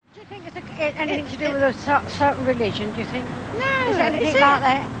anything to do with a certain religion, do you think? No, is it anything like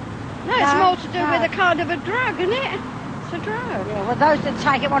that? No, it's more to do with a kind of a drug, isn't it? It's a drug. Yeah, well, those that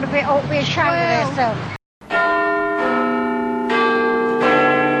take it ought to be ashamed of themselves.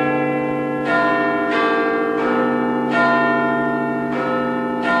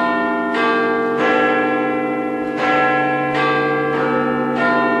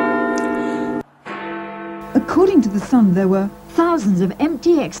 According to The Sun, there were thousands of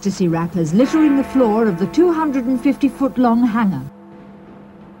empty ecstasy wrappers littering the floor of the 250-foot-long hangar.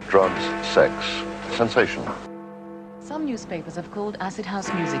 Drugs, sex, sensation. Some newspapers have called acid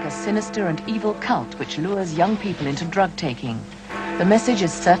house music a sinister and evil cult which lures young people into drug-taking. The message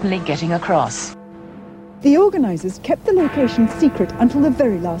is certainly getting across. The organisers kept the location secret until the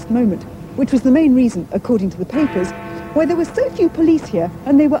very last moment, which was the main reason, according to the papers, why there were so few police here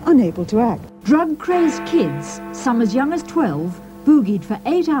and they were unable to act. Drug-crazed kids, some as young as 12, boogied for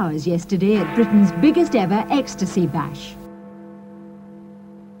 8 hours yesterday at Britain's biggest ever ecstasy bash.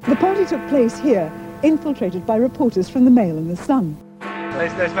 The party took place here, infiltrated by reporters from the Mail and the Sun.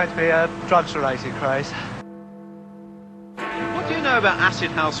 There's meant to be a drugs-related craze. What do you know about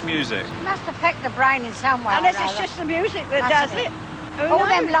acid house music? It must affect the brain in some way. Unless it's just the music that does it. All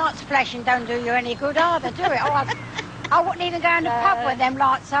them lights flashing don't do you any good either, do it? I wouldn't even go in the pub where them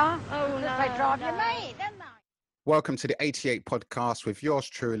lights are. Oh, no. They drive you mad, don't they? Welcome to the 88 podcast with yours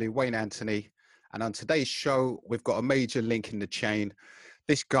truly, Wayne Anthony. And on today's show, we've got a major link in the chain.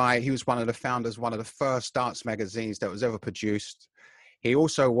 This guy, he was one of the founders, one of the first dance magazines that was ever produced. He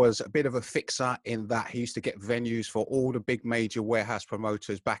also was a bit of a fixer in that he used to get venues for all the big major warehouse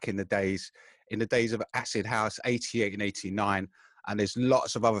promoters back in the days of Acid House, 88 and 89. And there's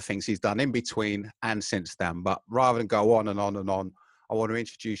lots of other things he's done in between and since then. But rather than go on and on and on, I want to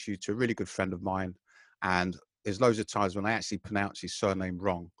introduce you to a really good friend of mine. And there's loads of times when I actually pronounce his surname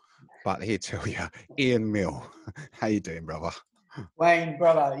wrong. But here tell you, Ian Milne. How you doing, brother? Wayne,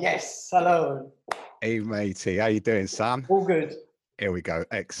 brother. Yes, hello. Hey, matey. How you doing, son? All good. Here we go.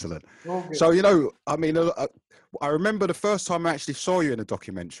 Excellent. All good. So, I remember the first time I actually saw you in a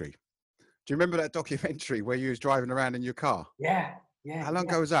documentary. Do you remember that documentary where you was driving around in your car? Yeah. How long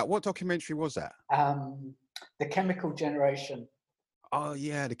ago was that? What documentary was that? The Chemical Generation. Oh,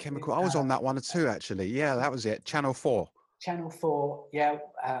 yeah, The Chemical. I was on that one too, actually. Yeah, that was it. Channel 4. Channel 4, yeah.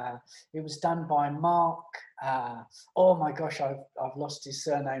 It was done by Mark. Oh, my gosh, I've lost his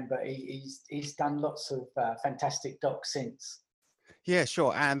surname, but he's done lots of fantastic docs since. Yeah,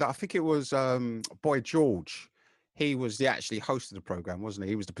 sure. And I think it was Boy George. He was the actually host of the program, wasn't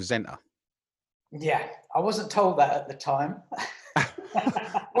he? He was the presenter. Yeah, I wasn't told that at the time.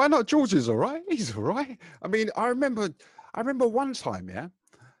 Why not? George is all right. He's all right. I mean, I remember one time, yeah,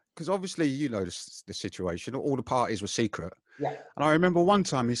 because obviously, you know, the situation, all the parties were secret. Yeah. And I remember one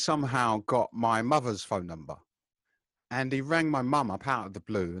time he somehow got my mother's phone number and he rang my mum up out of the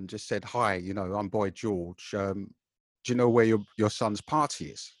blue and just said, hi, you know, I'm Boy George. Do you know where your son's party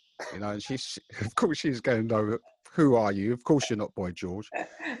is? You know, and of course she's going, no, who are you? Of course you're not Boy George.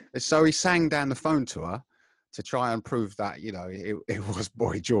 So he sang down the phone to her to try and prove that, you know, it was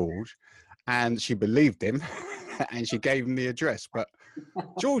Boy George. And she believed him and she gave him the address. But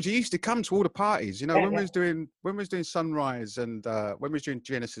George, he used to come to all the parties, you know, when we was doing Sunrise and when we was doing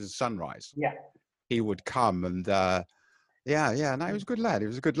Genesis and Sunrise. Yeah. He would come and no, he was a good lad. He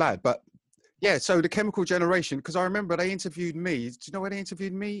was a good lad. But yeah, so the Chemical Generation, because I remember they interviewed me. Do you know where they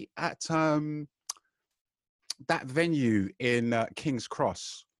interviewed me? At that venue in King's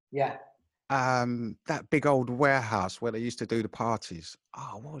Cross. Yeah. That big old warehouse where they used to do the parties.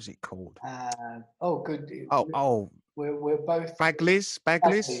 Oh, what was it called? Good. We're both Bagley's.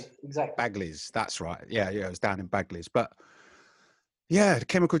 Exactly. Bagley's. That's right. Yeah, it was down in Bagley's. But yeah, the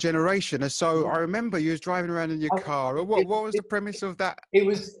Chemical Generation. And so I remember you was driving around in your car. What was the premise of that? It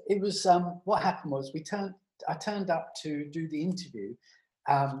was. What happened was I turned up to do the interview,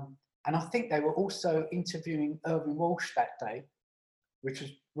 and I think they were also interviewing Irvin Walsh that day, which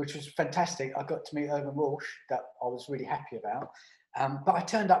was fantastic. I got to meet Irvin Walsh, that I was really happy about. But I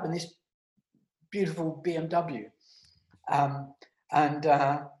turned up in this beautiful BMW,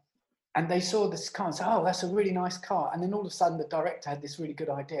 and they saw this car and said, "Oh, that's a really nice car." And then all of a sudden, the director had this really good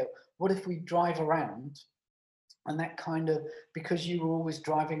idea. What if we drive around? And that kind of, because you were always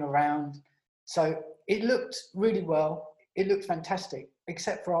driving around, so it looked really well. It looked fantastic,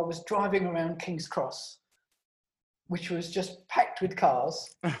 except for I was driving around King's Cross, which was just packed with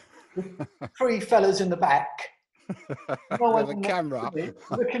cars, with 3 fellas in the back. No with a camera.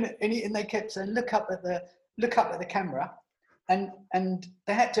 Looking at, and they kept saying, look up at the camera. And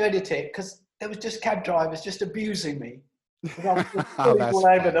they had to edit it because there was just cab drivers just abusing me. 'Cause I was just Oh, pulling that's all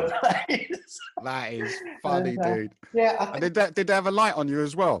over funny. the place. That is funny, And, dude. yeah, I And think, did they have a light on you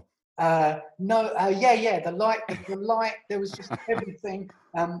as well? no, yeah, the light, there was just everything.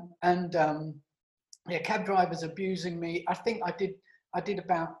 Yeah, cab drivers abusing me. I think I did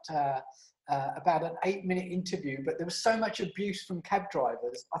about an 8-minute interview, but there was so much abuse from cab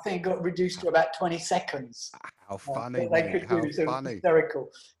drivers. I think it got reduced to about 20 seconds. How funny, That they mate. could How do, so it was funny.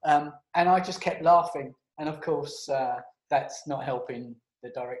 hysterical. And I just kept laughing. And of course, that's not helping the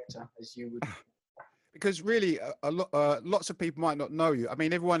director, as you would. Because really, lots of people might not know you. I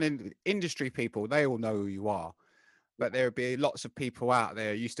mean, everyone in industry people, they all know who you are. But there'll be lots of people out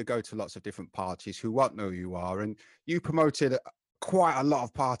there used to go to lots of different parties who won't know who you are. And you promoted quite a lot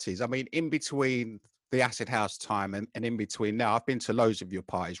of parties. I mean, in between the Acid House time and in between now, I've been to loads of your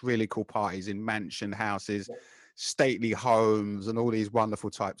parties, really cool parties in mansion houses, stately homes, and all these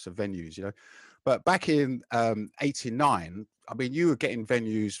wonderful types of venues, you know. But back in 89, I mean, you were getting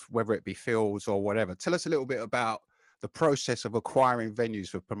venues, whether it be fields or whatever. Tell us a little bit about the process of acquiring venues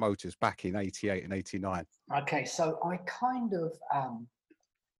for promoters back in 88 and 89. Okay, so I kind of,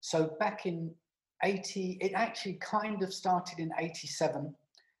 so back in 80, it actually kind of started in 87,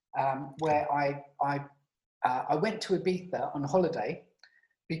 where I went to Ibiza on holiday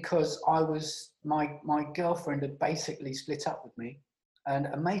because my girlfriend had basically split up with me, and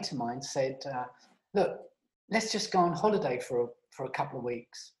a mate of mine said, look, let's just go on holiday for a couple of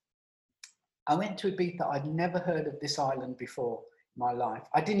weeks. I went to Ibiza. I'd never heard of this island before in my life.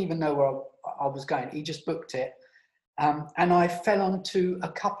 I didn't even know where I was going. He just booked it. And I fell onto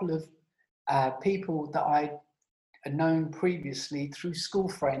a couple of people that I had known previously through school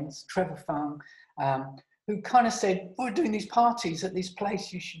friends, Trevor Fung, who kind of said, we're doing these parties at this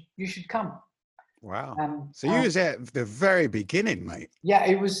place, you should come. Wow. So you was at the very beginning, mate. Yeah,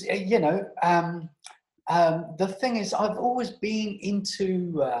 it was, you know, the thing is, I've always been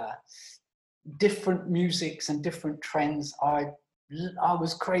into different musics and different trends. I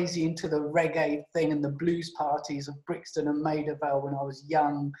was crazy into the reggae thing and the blues parties of Brixton and Maidavale when I was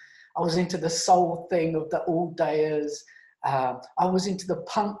young. I was into the soul thing of the All Dayers. I was into the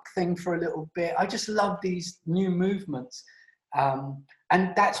punk thing for a little bit. I just love these new movements.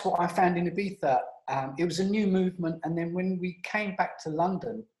 And that's what I found in Ibiza. It was a new movement. And then when we came back to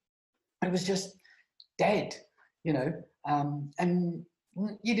London, it was just dead, you know. And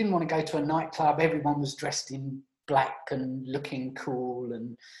you didn't want to go to a nightclub. Everyone was dressed in black and looking cool,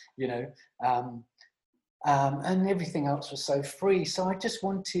 and you know, and everything else was so free. So I just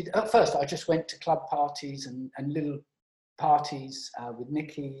wanted, at first I just went to club parties and little parties with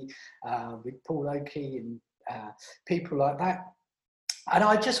Nicky, with Paul Oakey and people like that. And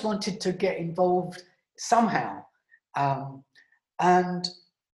I just wanted to get involved somehow. And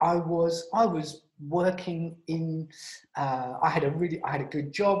I was working in, I had a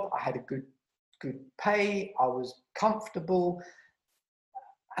good job, I had a good pay, I was comfortable.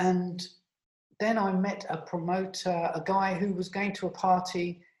 And then I met a promoter, a guy who was going to a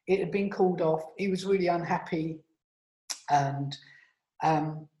party. It had been called off. He was really unhappy. And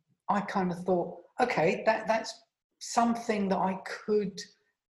I kind of thought, okay, that's something that I could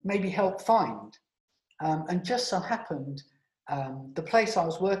maybe help find. And just so happened, the place I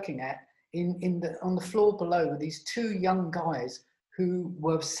was working at, on the floor below were these two young guys who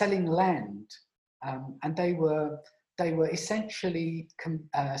were selling land, and they were essentially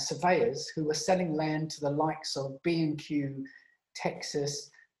surveyors who were selling land to the likes of B&Q,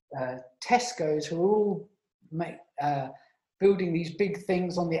 Texas, Tesco's, who were all building these big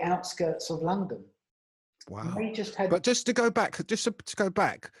things on the outskirts of London. Wow! They just had. But just to go back.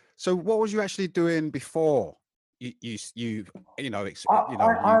 So what was you actually doing before you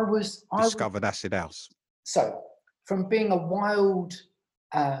discovered Acid House? So from being a wild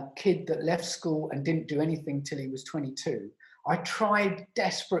kid that left school and didn't do anything till he was 22, I tried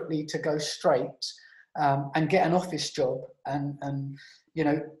desperately to go straight and get an office job, and you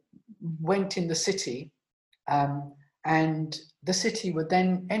know, went in the city, and the city would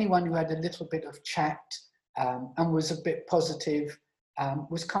then, anyone who had a little bit of chat and was a bit positive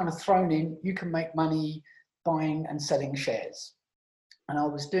was kind of thrown in. You can make money buying and selling shares. And I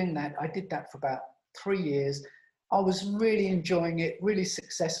was doing that. I did that for about 3 years. I was really enjoying it, really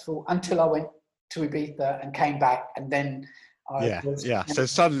successful, until I went to Ibiza and came back, and then So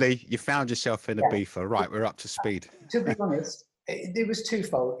suddenly you found yourself in Ibiza. Right, we're up to speed. To be honest, it was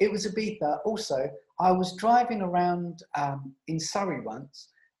twofold. It was Ibiza. Also, I was driving around in Surrey once,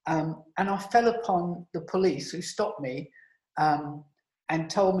 and I fell upon the police, who stopped me and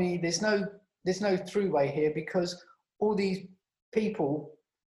told me there's no throughway here because all these people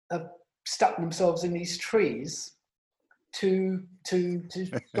have stuck themselves in these trees, to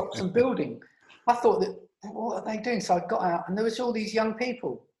stop some building. I thought that, what are they doing? So I got out, and there was all these young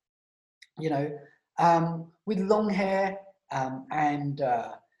people, you know, with long hair, and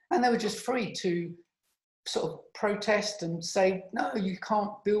they were just free to sort of protest and say, no, you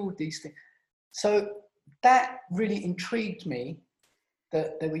can't build these things. So that really intrigued me,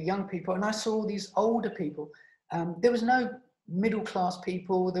 that there were young people, and I saw all these older people. There was no middle class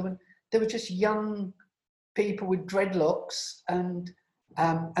people. There were just young people with dreadlocks, and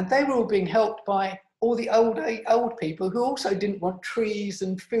they were all being helped by all the old people who also didn't want trees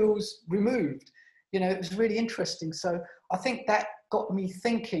and fields removed. You know, it was really interesting. So I think that got me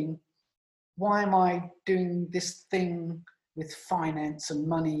thinking, why am I doing this thing with finance and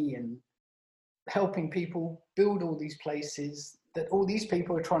money and helping people build all these places that all these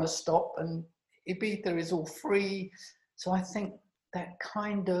people are trying to stop, and Ibiza is all free? So I think that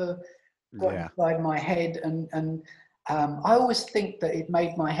kind of got inside my head, and I always think that it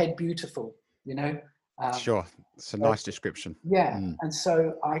made my head beautiful, you know. Sure, it's a nice description. Yeah, and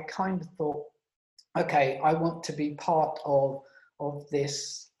so I kind of thought, okay, I want to be part of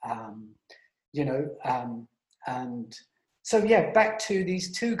this, you know, and so yeah, back to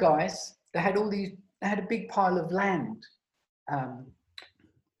these two guys. They had a big pile of land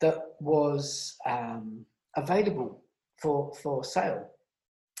that was available for sale,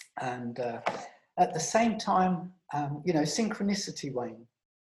 and at the same time, you know, synchronicity, Wayne.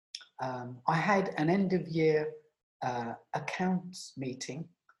 I had an end of year accounts meeting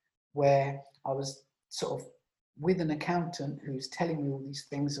where I was sort of with an accountant who's telling me all these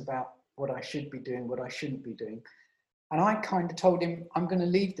things about what I should be doing, what I shouldn't be doing. And I kind of told him, I'm going to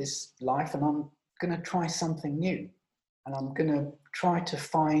leave this life and I'm going to try something new. And I'm going to try to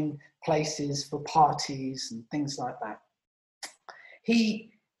find places for parties and things like that.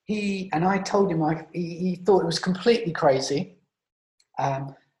 And I told him, he thought it was completely crazy.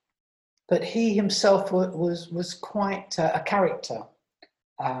 But he himself was quite a character.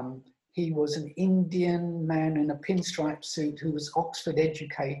 He was an Indian man in a pinstripe suit who was Oxford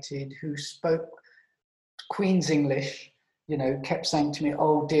educated, who spoke Queen's English, you know, kept saying to me,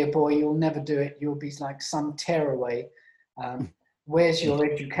 oh dear boy, you'll never do it. You'll be like some tearaway. Where's your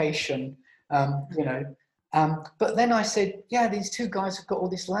education? You know. But then I said, yeah, these two guys have got all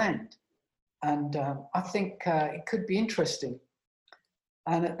this land. And I think it could be interesting.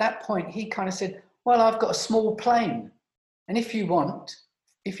 And at that point, he kind of said, well, I've got a small plane. And if you want,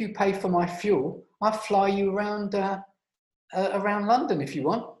 if you pay for my fuel, I'll fly you around London if you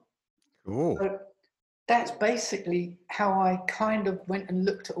want. Cool. So that's basically how I kind of went and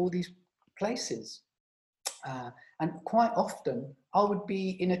looked at all these places. And quite often, I would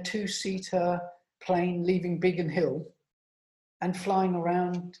be in a 2-seater plane leaving Biggin Hill and flying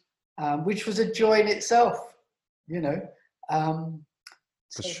around, which was a joy in itself, you know.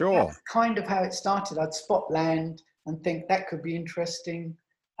 For So sure. that's kind of how it started. I'd spot land and think that could be interesting.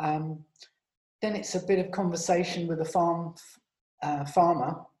 Then it's a bit of conversation with a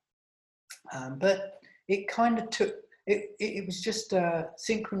farmer. But it kind of took, it was just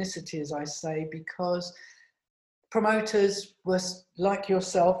synchronicity, as I say, because promoters were, like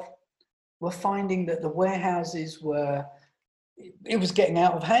yourself, were finding that the warehouses it was getting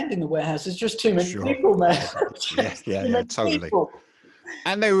out of hand in the warehouses. Just too many people, man. Yeah, totally. People.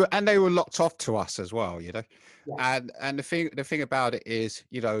 And they were locked off to us as well, you know. Yeah. And the thing about it is,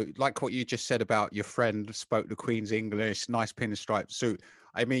 you know, like what you just said about your friend spoke the Queen's English, nice pinstripe suit.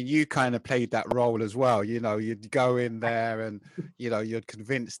 I mean, you kind of played that role as well. You know, you'd go in there and, you know, you'd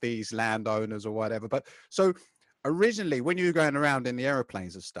convince these landowners or whatever. But so originally, when you were going around in the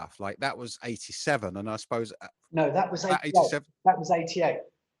aeroplanes and stuff, like that was 87. And I suppose. No, that was 87. That was 88.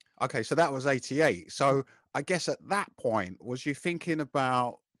 Okay, so that was 88. So I guess at that point, was you thinking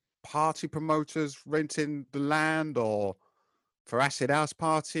about party promoters renting the land or for acid house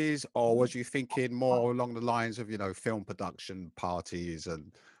parties, or was you thinking more along the lines of, you know, film production parties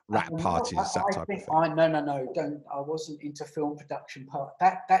and rap parties, that type of thing? No, don't. I wasn't into film production part.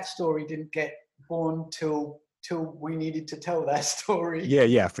 That story didn't get born till we needed to tell that story.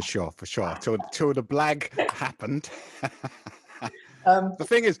 Yeah, for sure. Till the blag happened. The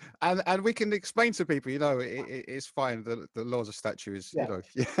thing is, and we can explain to people, you know, it's fine. The laws of statute is,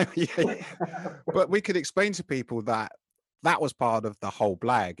 you know, but we could explain to people that was part of the whole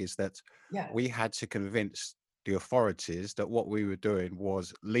blag, is that we had to convince the authorities that what we were doing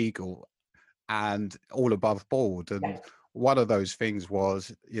was legal and all above board. And one of those things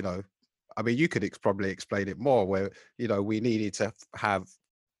was, you know, I mean, you could probably explain it more, where, you know, we needed to have,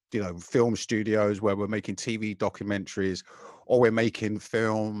 you know, film studios where we're making TV documentaries, or we're making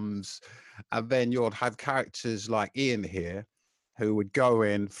films. And then you'll have characters like Ian here who would go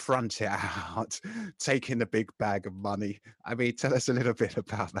in, front it out, taking the big bag of money. I mean, tell us a little bit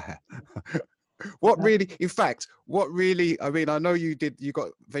about that. What really, in fact, I mean, I know you got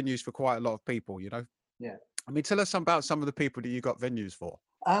venues for quite a lot of people, you know? Yeah. I mean, tell us about some of the people that you got venues for.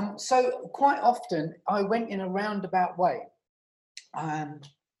 So quite often I went in a roundabout way, and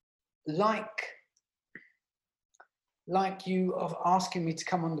like you of asking me to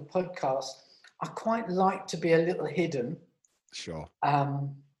come on the podcast, I quite like to be a little hidden. Sure.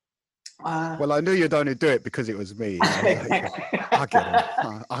 Well, I knew you'd only do it because it was me. I'll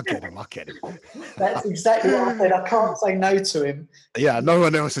get him. That's exactly what I said. I can't say no to him. Yeah, no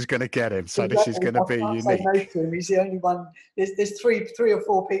one else is going to get him, so this is going to be unique. I can't say no to him. He's the only one. There's three or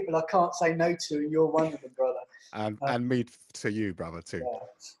four people I can't say no to, and you're one of them, brother. And me to you, brother, too.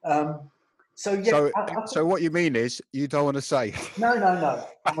 Yeah. So yeah. So what you mean is you don't want to say? No.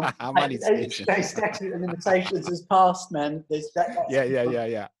 How many? Statute of limitations has passed, man.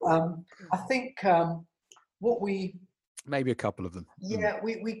 Yeah. I think what we maybe a couple of them. Yeah,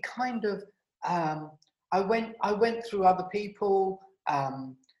 we kind of. I went through other people.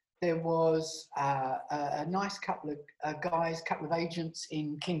 There was a nice couple of guys, couple of agents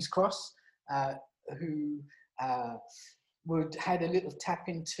in King's Cross who had a little tap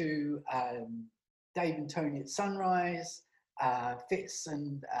into Dave and Tony at Sunrise, Fitz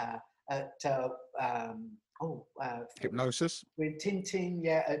and at Hypnosis with Tintin,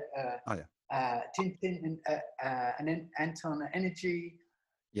 Tintin and Anton at Energy.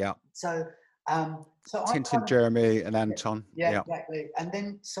 Yeah. So Tintin, Jeremy, and Anton. Yeah, exactly. And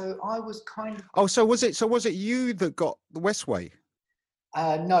then so I was kind of. Oh, so was it you that got the Westway?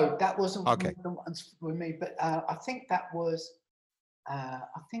 No, that wasn't okay. The ones with me, but I think that was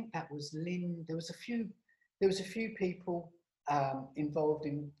Lynn. There was a few people involved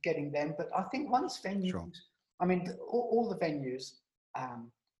in getting them, but I think once venues, sure. I mean, all the venues,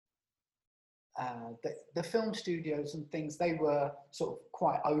 the film studios and things, they were sort of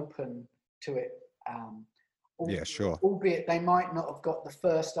quite open to it. Yeah, sure. Albeit they might not have got the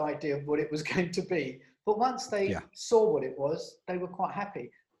first idea of what it was going to be. But once they saw what it was, they were quite happy.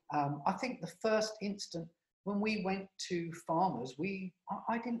 I think the first instant when we went to farmers,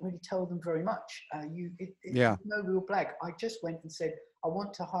 I didn't really tell them very much. No real blag. I just went and said, I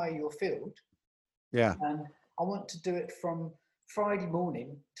want to hire your field. Yeah. And I want to do it from Friday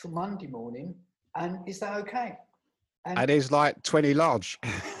morning till Monday morning. And is that okay? And it is like 20 large.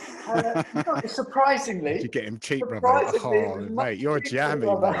 Surprisingly, you get him cheap, brother. Oh, mate, you're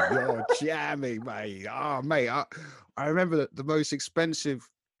jamming, mate. You're jamming, mate. Oh, mate, I remember the most expensive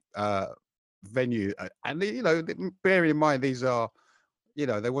venue, and you know, bearing in mind these are, you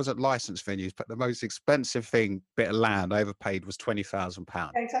know, there wasn't licensed venues, but the most expensive bit of land I ever paid was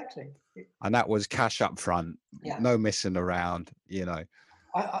 £20,000. Exactly. And that was cash up front, no messing around. You know,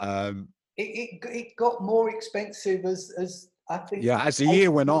 it got more expensive as I think. Yeah, as the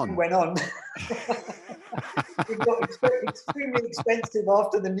year went on. It got extremely expensive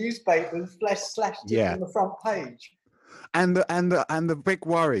after the newspapers slashed it on the front page. And the big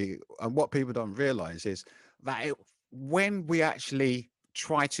worry, and what people don't realise, is that when we actually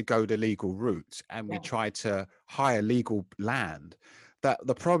try to go the legal route and we try to hire legal land, that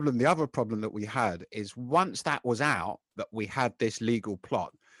the other problem that we had is once that was out, that we had this legal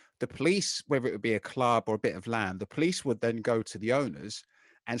plot, the police, whether it would be a club or a bit of land, the police would then go to the owners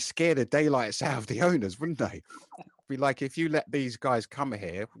and scare the daylights out of the owners, wouldn't they? Be like, if you let these guys come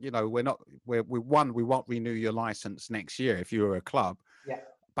here, you know, we won't renew your license next year if you were a club. Yeah.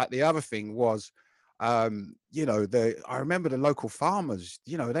 But the other thing was, you know, I remember the local farmers,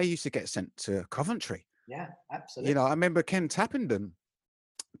 you know, they used to get sent to Coventry. Yeah, absolutely. You know, I remember Ken Tappenden,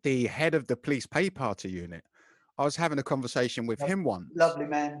 the head of the police pay party unit. I was having a conversation with him once. Lovely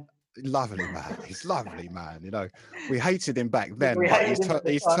man. Lovely man. He's lovely man. You know, we hated him back then. But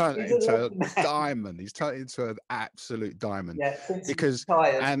he's turned into a diamond. He's turned into an absolute diamond. Yeah, because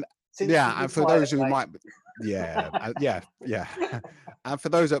and for those who might, and for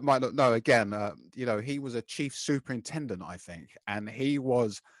those that might not know, again, you know, he was a chief superintendent, I think, and he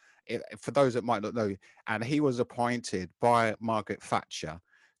was, for those that might not know, and he was appointed by Margaret Thatcher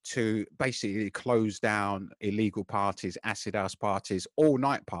to basically close down illegal parties, acid house parties, all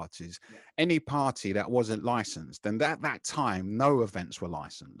night parties, any party that wasn't licensed. And at that time, no events were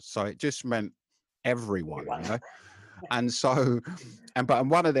licensed. So it just meant everyone, you know? And so, but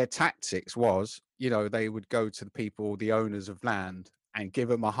one of their tactics was, you know, they would go to the people, the owners of land, and give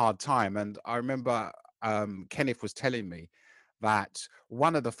them a hard time. And I remember Kenneth was telling me that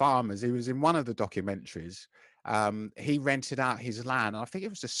one of the farmers, he was in one of the documentaries, he rented out his land. I think it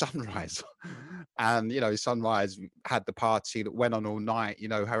was the Sunrise. And, Sunrise had the party that went on all night,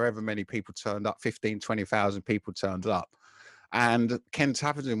 however many people turned up, 15, 20,000 people turned up. And Ken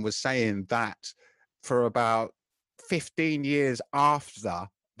Tapperton was saying that for about 15 years after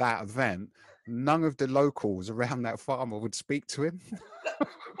that event, none of the locals around that farmer would speak to him.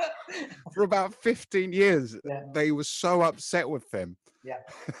 For about 15 years, they were so upset with him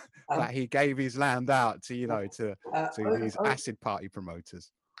that he gave his land out to, to these acid party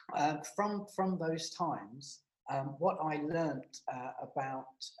promoters. From those times, what I learnt about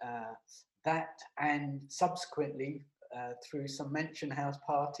that, and subsequently through some mansion house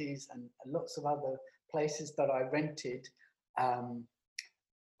parties and lots of other places that I rented,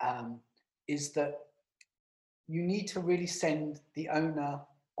 is that you need to really send the owner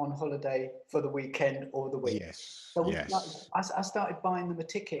on holiday for the weekend or the week. Yes. So Yes. I started buying them a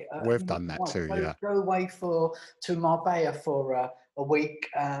ticket. We've done that too. Yeah. Go away to Marbella for a week.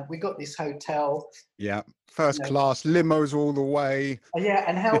 We got this hotel. Yeah. First class limos all the way. Yeah.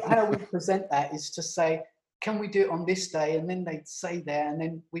 And how we present that is to say, can we do it on this day? And then they'd say there, and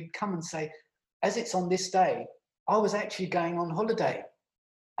then we'd come and say, as it's on this day, I was actually going on holiday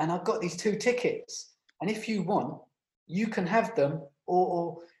and I've got these 2 tickets. And if you want, you can have them,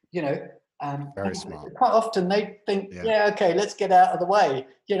 or very smart. Quite often they think, okay, let's get out of the way,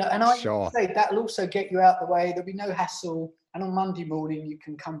 and I say that'll also get you out of the way. There'll be no hassle, and on Monday morning you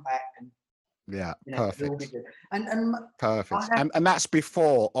can come back and perfect. It'll be good. And perfect. And that's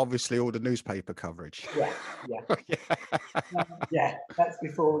before obviously all the newspaper coverage. Yeah, that's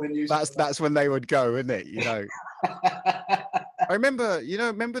before the news. That's when they would go, isn't it? I remember,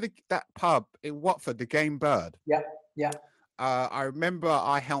 that pub in Watford, the Game Bird. Yeah. I remember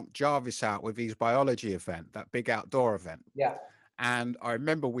I helped Jarvis out with his biology event, that big outdoor event. Yeah. And I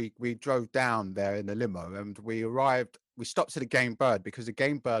remember we drove down there in the limo, and we stopped at the Game Bird because the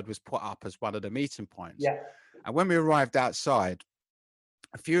Game Bird was put up as one of the meeting points. Yeah. And when we arrived outside,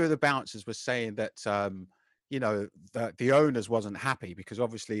 a few of the bouncers were saying that, that the owners wasn't happy because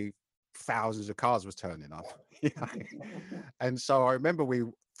obviously thousands of cars was turning up. And so I remember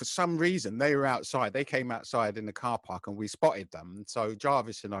for some reason, they were outside. They came outside in the car park and we spotted them. And so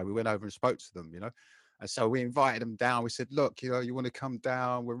Jarvis and I, we went over and spoke to them, And so we invited them down. We said, look, you want to come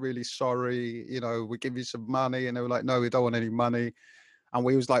down? We're really sorry. We'll give you some money. And they were like, no, we don't want any money. And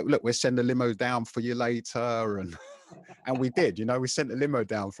we was like, look, we'll send a limo down for you later. And we did, we sent a limo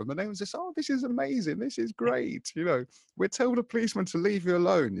down from them. And they was just, oh, this is amazing. This is great. We'll tell the policeman to leave you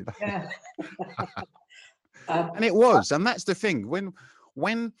alone. Yeah. And it was. And that's the thing.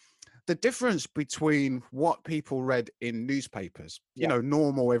 When the difference between what people read in newspapers,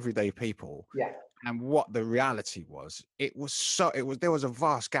 normal everyday people, and what the reality was, there was a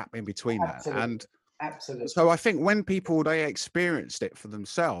vast gap in between that. And absolutely. So I think when people, they experienced it for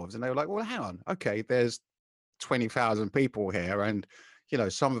themselves and they were like, well, hang on, okay, there's 20,000 people here, and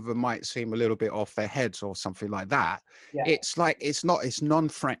some of them might seem a little bit off their heads or something like that. It's like it's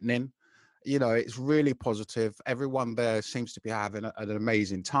non-threatening. It's really positive. Everyone there seems to be having an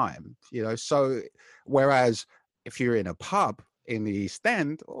amazing time, so whereas if you're in a pub in the East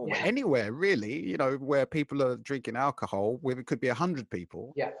End or anywhere really, where people are drinking alcohol, where it could be 100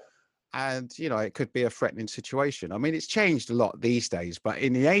 people, and it could be a threatening situation. I mean, it's changed a lot these days, but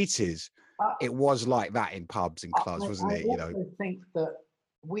in the 80s it was like that in pubs and clubs, wasn't it? I think that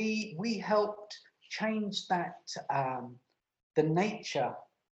we helped change that, the nature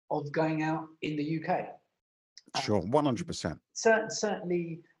of going out in the UK. Sure, 100%.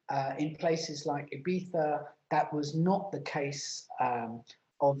 Certainly in places like Ibiza, that was not the case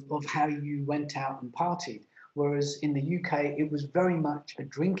of how you went out and partied. Whereas in the UK, it was very much a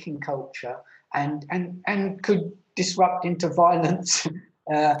drinking culture and could disrupt into violence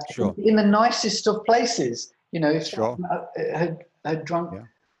in the nicest of places. If someone had drunk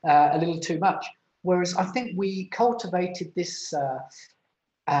a little too much. Whereas I think we cultivated this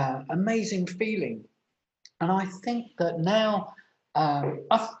amazing feeling, and I think that now, I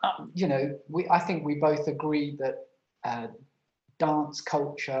think we both agree that dance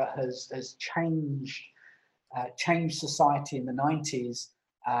culture has changed society in the 90s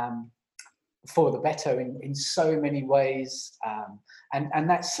for the better in so many ways, and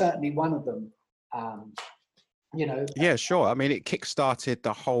that's certainly one of them. Yeah, sure. I mean, it kick-started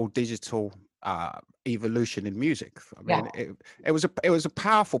the whole digital evolution in music. I mean, it was a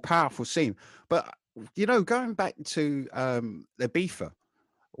powerful scene. But going back to Ibiza,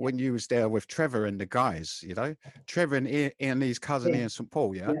 when you was there with Trevor and the guys, Trevor and Ian, his cousin Ian St.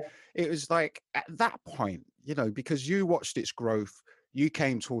 Paul, it was like at that point, because you watched its growth, you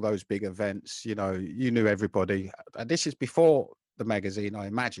came to all those big events, you know, you knew everybody. And this is before the magazine, I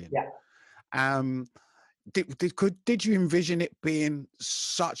imagine. Yeah. Did you envision it being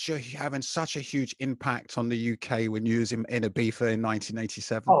having such a huge impact on the UK when you was in Ibiza in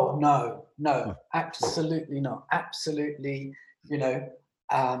 1987? Oh no, absolutely not. Absolutely, you know,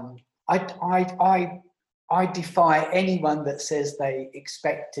 I defy anyone that says they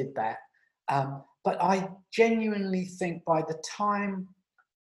expected that. But I genuinely think by the time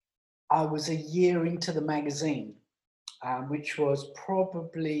I was a year into the magazine, which was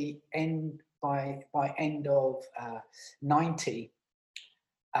probably by end of 90,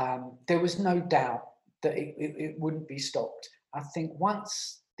 there was no doubt that it wouldn't be stopped. I think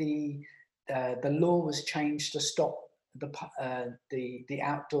once the law was changed to stop the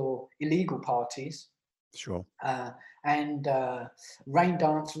outdoor illegal parties, sure, and Rain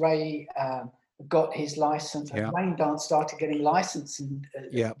Dance Ray got his license, and Rain Dance started getting licensed and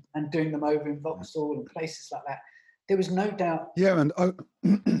doing them over in Vauxhall and places like that. There was no doubt. Yeah, and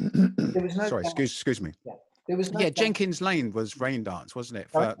there was no sorry, doubt. excuse me. Yeah, there was no yeah, doubt. Jenkins Lane was Rain Dance, wasn't it?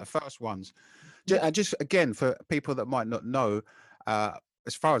 For the first ones. Just again, for people that might not know,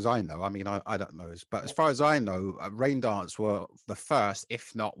 as far as I know, I mean, I don't know, but as far as I know, Rain Dance were the first,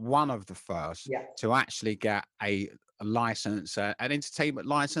 if not one of the first, to actually get a license, an entertainment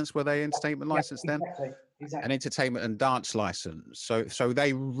license. Were they entertainment license then? Exactly. An entertainment and dance license. So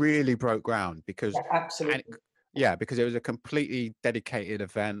they really broke ground because absolutely. Because it was a completely dedicated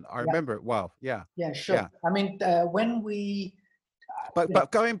event. I remember it well. Yeah. Yeah, sure. Yeah. I mean, when we.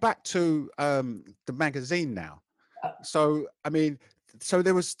 But going back to the magazine now. So I mean, so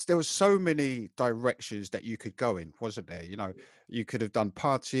there was so many directions that you could go in, wasn't there? You know, you could have done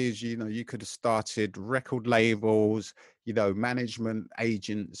parties. You know, you could have started record labels. You know, management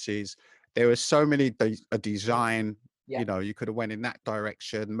agencies. There were so many design. You know, you could have went in that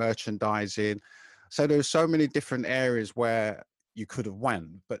direction, merchandising. So there were so many different areas where you could have went,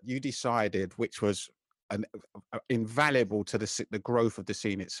 but you decided, which was invaluable to the growth of the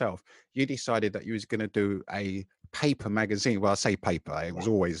scene itself. You decided that you was going to do a paper magazine. Well, I say paper, it was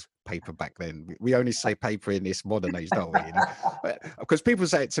always paper back then. We only say paper in this modern age, don't we? You know, because people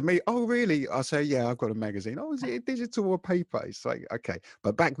say it to me, oh really? I say, yeah, I've got a magazine. Oh, is it digital or paper? It's like, okay,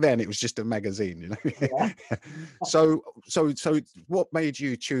 but back then it was just a magazine, you know. So what made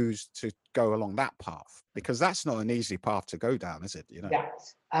you choose to go along that path? Because that's not an easy path to go down, is it? You know.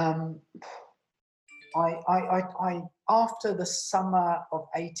 I after the summer of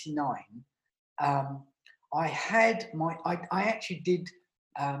 '89, I actually did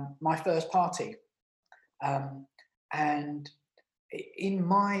my first party, and in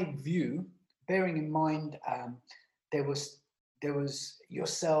my view, bearing in mind there was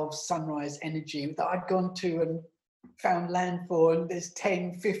yourselves, Sunrise Energy, that I'd gone to and found land for, and there's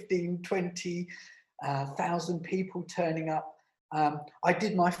 10, 15, 20,000 people turning up. I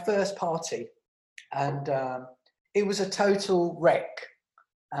did my first party, and it was a total wreck.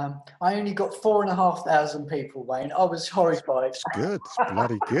 I only got 4,500 people, Wayne. I was horrified. It's good. It's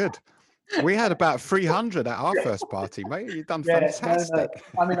bloody good. We had about 300 at our first party, mate. You've done fantastic.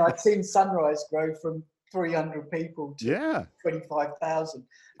 No. I mean, I'd seen Sunrise grow from 300 people to 25,000.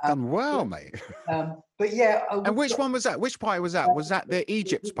 Done well, mate. But yeah. And which one was that? Which party was that? Was that the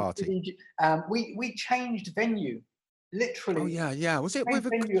Egypt's party? We changed venue. Literally. Oh yeah. Was it with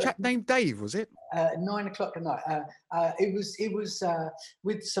a chap named Dave? Was it? 9 o'clock at night. It was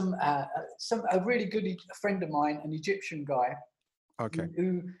with a really good friend of mine, an Egyptian guy. Okay.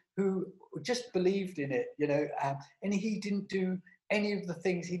 Who just believed in it, you know, and he didn't do any of the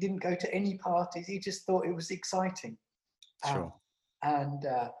things. He didn't go to any parties. He just thought it was exciting. Sure.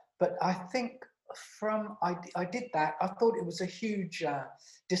 But I think I did that. I thought it was a huge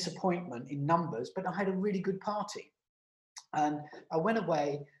disappointment in numbers, but I had a really good party. And I went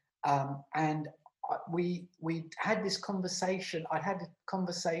away, and we had this conversation. I'd had a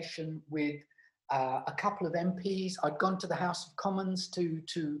conversation with a couple of MPs. I'd gone to the House of Commons to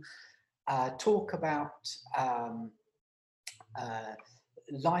talk about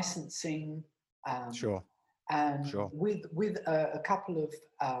licensing. Sure. And with a couple of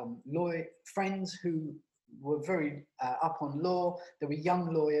lawyer friends who were very up on law. There were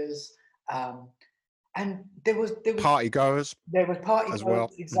young lawyers. And there was party goers. There was party as goers, well.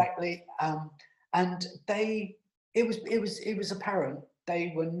 Exactly. And it was apparent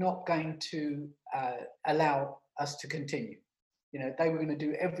they were not going to allow us to continue. You know, they were going to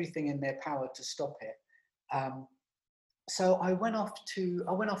do everything in their power to stop it. So I went off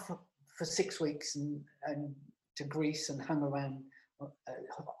for 6 weeks and to Greece and hung around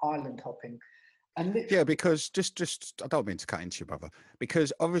island hopping. Yeah, because just I don't mean to cut into you, brother,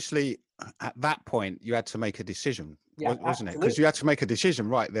 because obviously at that point you had to make a decision, wasn't it? Because you had to make a decision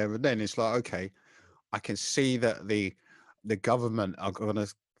right there and then. It's like, okay, I can see that the government are gonna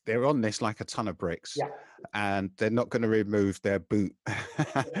they're on this like a ton of bricks, and they're not going to remove their boot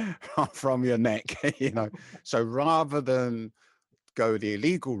from your neck, you know. So rather than go the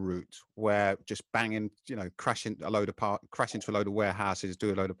illegal route where just banging, you know, crash into a load of warehouses,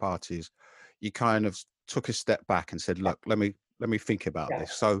 do a load of parties, you kind of took a step back and said, look, let me think about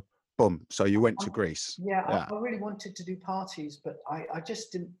this. So boom, so you went to Greece. I really wanted to do parties, but I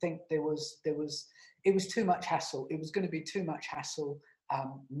just didn't think it was too much hassle. It was going to be too much hassle,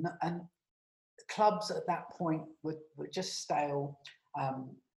 and clubs at that point were just stale.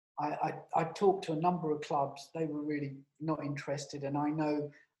 I talked to a number of clubs. They were really not interested, and I know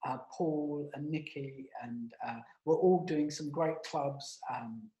Paul and Nikki and were all doing some great clubs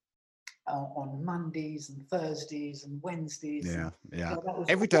on Mondays and Thursdays and Wednesdays. Yeah, and, yeah. You know,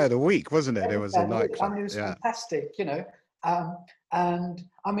 every day of the week, wasn't it? There was a nightclub. I mean, it was fantastic, you know. And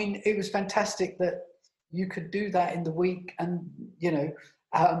I mean, it was fantastic that you could do that in the week, and you know,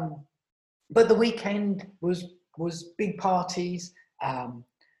 but the weekend was big parties.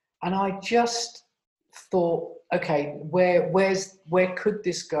 And I just thought, okay, where could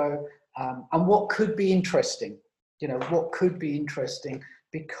this go, and what could be interesting? You know, what could be interesting,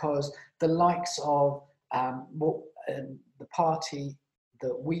 because the likes of the party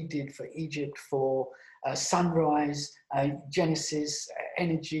that we did for Egypt, for Sunrise, Genesis,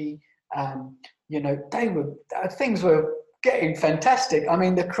 Energy, you know, things were getting fantastic. I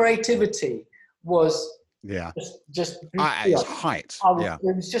mean, the creativity was just at its height.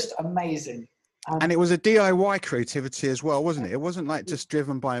 It was just amazing. And it was a DIY creativity as well, wasn't it? It wasn't like just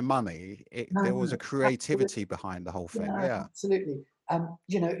driven by money. There was a creativity behind the whole thing. Yeah, absolutely.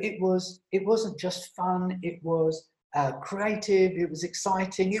 You know, it wasn't just fun. It was creative. It was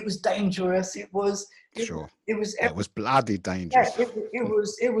exciting. It was dangerous. It was bloody dangerous. Yeah,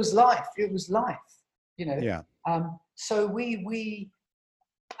 it was life. It was life. You know. Yeah. So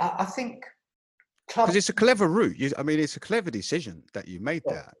I think. Because it's a clever route. I mean, it's a clever decision that you made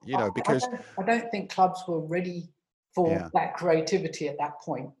there. You know, because I don't think clubs were ready for that creativity at that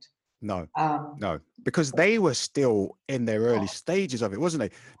point. No, because they were still in their early stages of it, wasn't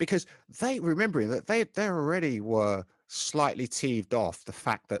they? Because remembering that they already were slightly teeved off the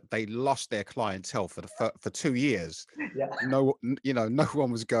fact that they lost their clientele for 2 years. Yeah. No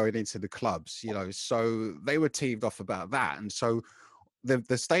one was going into the clubs, you know, so they were teeved off about that. And so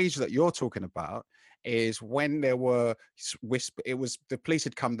the stage that you're talking about is when there were the police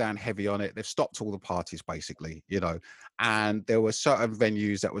had come down heavy on it. They've stopped all the parties basically, you know, and there were certain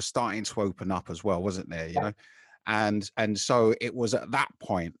venues that were starting to open up as well, wasn't there? You know, and so it was at that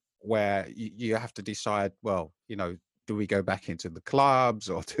point where you have to decide, well, you know, do we go back into the clubs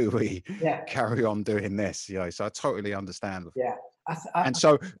or do we carry on doing this? You know, so I totally understand. Yeah.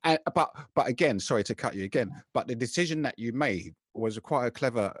 But again, sorry to cut you again, but the decision that you made was quite a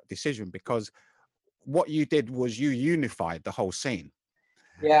clever decision, because what you did was you unified the whole scene.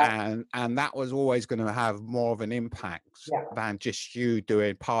 Yeah. And that was always going to have more of an impact than just you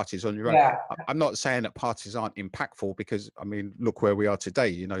doing parties on your own. Yeah. I'm not saying that parties aren't impactful, because I mean, look where we are today,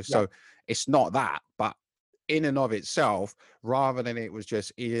 you know, so it's not that, but in and of itself, rather than it was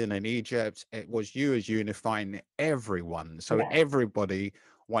just Ian and Egypt, it was you as unifying everyone. So everybody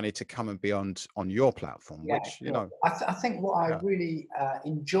wanted to come and be on your platform, which, you know. I think what I really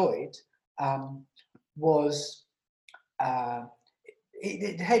enjoyed was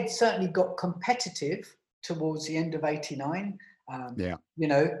it had certainly got competitive towards the end of '89. You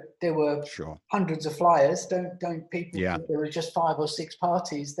know, there were hundreds of flyers. Don't people think there were just 5 or 6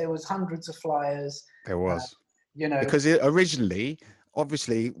 parties? There was hundreds of flyers. There was. You know, because originally,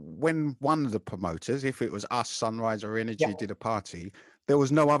 obviously, when one of the promoters, if it was us, Sunrise or Energy, did a party, there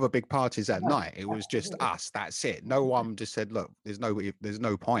was no other big parties at night. It was just us. That's it. No one just said, look, there's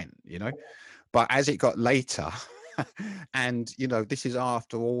no point, you know. But as it got later, and you know, this is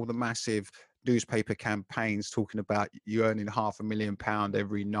after all the massive newspaper campaigns talking about you earning £500,000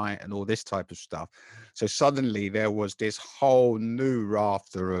 every night and all this type of stuff. So suddenly there was this whole new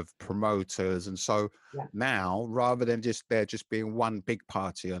rafter of promoters. And so now, rather than there just being one big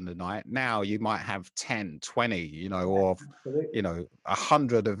party on the night, now you might have 10, 20, you know, or, you know,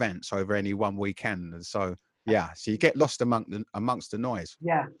 100 events over any one weekend. And so, so you get lost amongst the noise.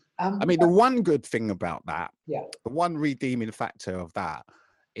 Yeah. I mean, the one good thing about that, the one redeeming factor of that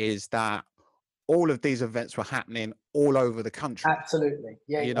is that all of these events were happening all over the country. Absolutely.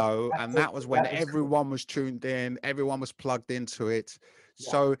 Yeah. You know, and that was when everyone was tuned in, everyone was plugged into it.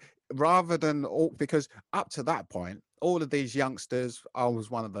 So rather than all, because up to that point, all of these youngsters, I was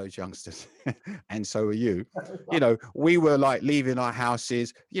one of those youngsters, and so are you. You know, we were like leaving our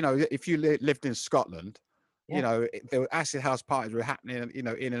houses. You know, if you lived in Scotland, you know, there were acid house parties were happening, you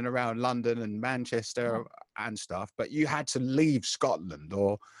know, in and around London and Manchester and stuff. But you had to leave Scotland,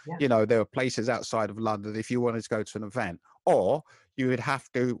 or you know, there were places outside of London if you wanted to go to an event, or you would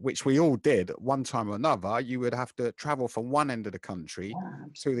have to, which we all did at one time or another, you would have to travel from one end of the country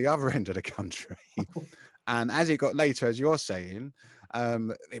to the other end of the country. And as it got later, as you're saying,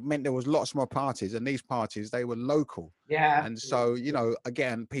 it meant there was lots more parties, and these parties, they were local. Yeah. And so, you know,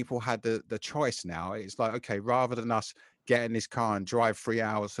 again, people had the choice now. It's like, okay, rather than us get in this car and drive 3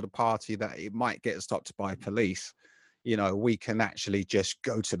 hours to the party that it might get stopped by police, you know, we can actually just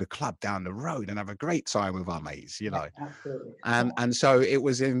go to the club down the road and have a great time with our mates, you know. Absolutely. And so it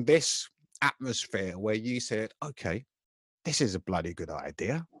was in this atmosphere where you said, okay, this is a bloody good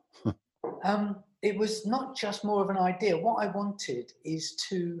idea. It was not just more of an idea. What I wanted is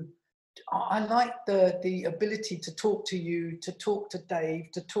I like the ability to talk to you, to talk to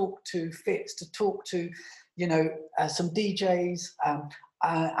Dave, to talk to Fitz, to talk to, you know, some DJs.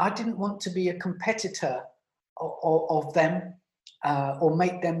 I didn't want to be a competitor of them or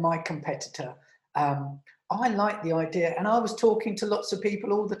make them my competitor. I like the idea, and I was talking to lots of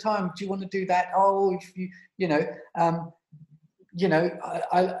people all the time. Do you want to do that? Oh, if you know,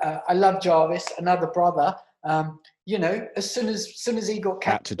 I love Jarvis, another brother. You know, as soon as he got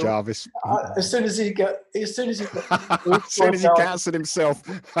Cat to Jarvis. as soon as he as soon as he cancelled himself.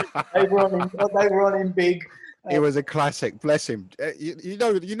 they were on him big. It was a classic. Bless him. You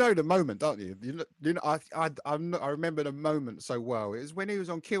know the moment, don't you? You know. I remember the moment so well. It was when he was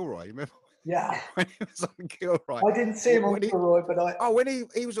on Kilroy. Remember? Yeah. When he was on Kilroy. I didn't see him on Kilroy, but when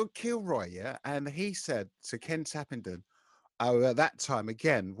he was on Kilroy, yeah, and he said to Ken Tappington, at that time,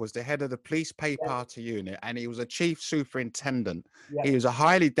 again, was the head of the police pay party unit, and he was a chief superintendent. He was a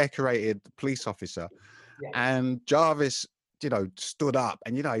highly decorated police officer. And Jarvis, you know, stood up,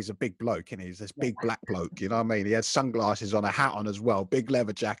 and, you know, he's a big bloke, and he's this big black bloke, you know what I mean? He had sunglasses on, a hat on as well, big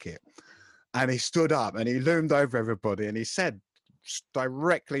leather jacket. And he stood up and he loomed over everybody, and he said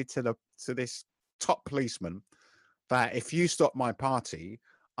directly to this top policeman that if you stop my party,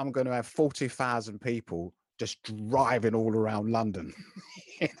 I'm going to have 40,000 people just driving all around London.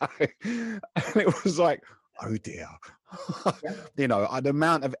 You know? And it was like, oh dear. You know, the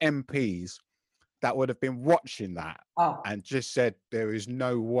amount of MPs that would have been watching that and just said, there is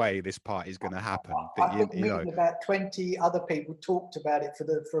no way this party is going to happen. I think me and about 20 other people talked about it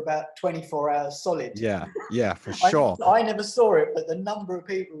for about 24 hours solid. Yeah, for sure. I never saw it, but the number of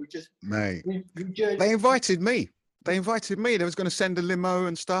people who just... Mate, they invited me. They was going to send a limo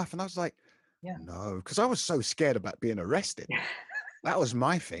and stuff. And I was like, no, because I was so scared about being arrested. That was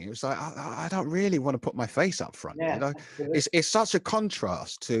my thing. It was like, I don't really want to put my face up front. You know, it's such a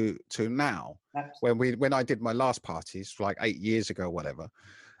contrast to now. Absolutely. when I did my last parties like 8 years ago, whatever.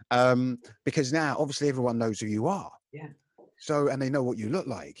 Because now obviously everyone knows who you are. Yeah. So, and they know what you look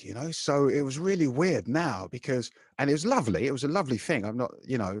like, you know, so it was really weird now and it was lovely. It was a lovely thing. I'm not,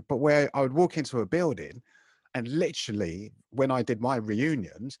 you know, but where I would walk into a building and literally when I did my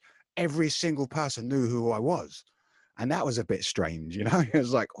reunions, every single person knew who I was. And that was a bit strange, you know. It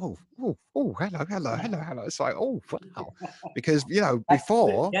was like, oh, hello. It's like, oh, wow. Because, you know,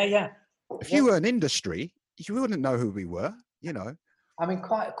 before, if you were an industry, you wouldn't know who we were, you know. I mean,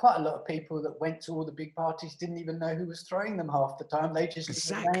 quite a lot of people that went to all the big parties didn't even know who was throwing them half the time. They just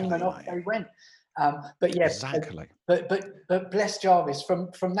knew the name and off they went. But yeah, exactly. But bless Jarvis,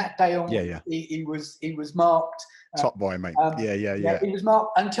 from that day on, he was marked. Top boy, mate. Yeah. He was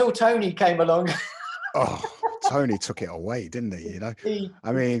marked until Tony came along. Oh, Tony took it away, didn't he? You know,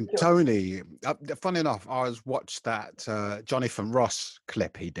 I mean, Tony. Funny enough, I watched that Jonathan Ross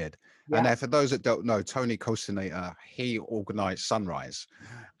clip he did, and for those that don't know, Tony Costinator, he organised Sunrise,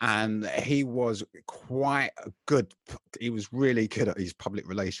 and he was quite good. He was really good at his public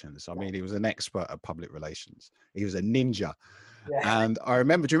relations. I mean, he was an expert at public relations. He was a ninja. Yeah. And I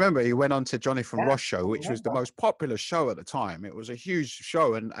remember, do you remember he went on to Jonathan Ross show, which was the most popular show at the time. It was a huge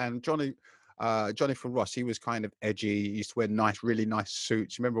show, and Jonathan Ross, he was kind of edgy. He used to wear really nice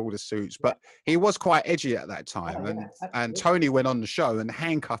suits. Remember all the suits? But he was quite edgy at that time. And Tony went on the show and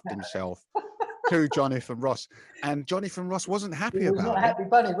handcuffed himself to Jonathan Ross. And Jonathan Ross wasn't happy about it. He was not happy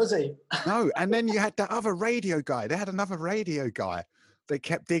bunny, was he? No. And then you had that other radio guy. They had another radio guy that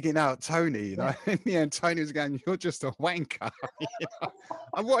kept digging out Tony, you know. In the end, Tony was going, "You're just a wanker." You know?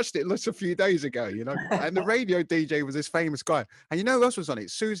 I watched it just a few days ago, you know. And the radio DJ was this famous guy. And you know who else was on it?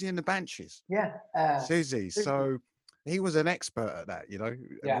 Susie and the Banshees. Yeah. Susie. So he was an expert at that, you know,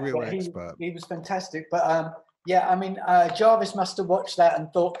 Yeah, a real yeah, expert. he was fantastic. But yeah, I mean, Jarvis must have watched that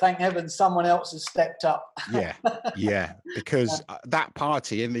and thought, thank heaven someone else has stepped up. Yeah, yeah, because that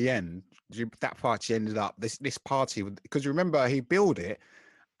party in the end, that party ended up this party because remember he billed it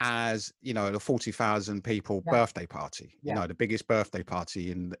as, you know, the 40,000 people birthday party, you know, the biggest birthday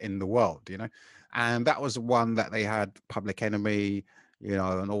party in the world, you know, and that was the one that they had Public Enemy, you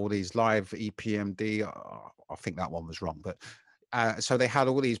know, and all these live EPMD. I think that one was wrong, but so they had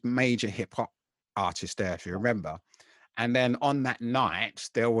all these major hip hop artists there, if you remember. And then on that night,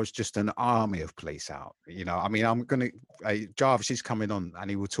 there was just an army of police out. You know, I mean, I'm gonna Jarvis is coming on, and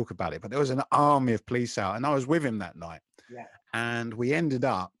he will talk about it. But there was an army of police out, and I was with him that night. Yeah. And we ended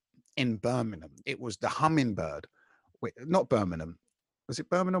up in Birmingham. It was the Hummingbird. Wait, not Birmingham. Was it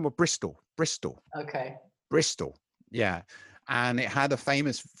Birmingham or Bristol? Bristol. Okay. Bristol. Yeah. And it had a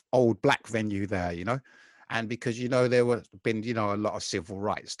famous old black venue there, you know. And because, you know, there were been, you know, a lot of civil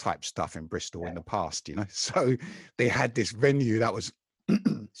rights type stuff in Bristol in the past, you know. So they had this venue that was,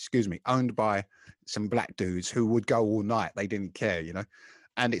 excuse me, owned by some black dudes who would go all night. They didn't care, you know.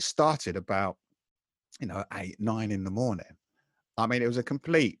 And it started about, you know, 8, 9 in the morning. I mean, it was a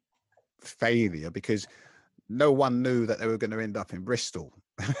complete failure because no one knew that they were going to end up in Bristol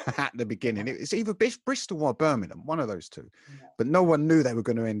at the beginning. It's either Bristol or Birmingham, one of those two. But no one knew they were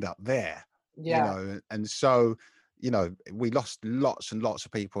going to end up there. Yeah. You know, and so, you know, we lost lots and lots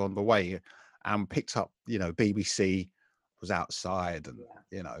of people on the way and picked up, you know, BBC was outside and,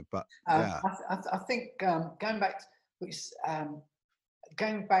 you know, but yeah. I think going back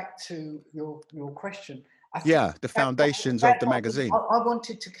to your question. I think the foundations of the magazine. I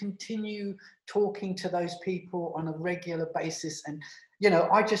wanted to continue talking to those people on a regular basis. And, you know,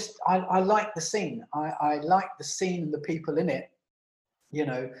 I like the scene. I like the scene and the people in it, you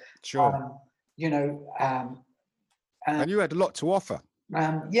know. Sure. You know, and you had a lot to offer.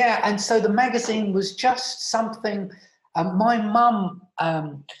 Yeah, and so the magazine was just something. My mum,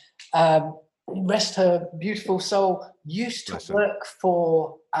 rest her beautiful soul, used to work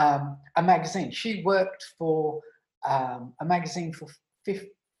for a magazine. She worked for a magazine for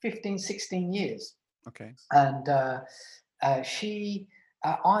 15, 16 years. Okay. And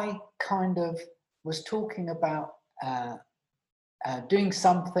I kind of was talking about doing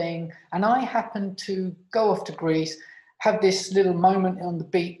something, and I happened to go off to Greece, have this little moment on the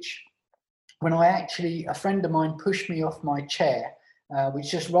beach when a friend of mine pushed me off my chair,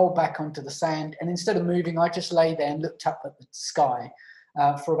 which just rolled back onto the sand, and instead of moving, I just lay there and looked up at the sky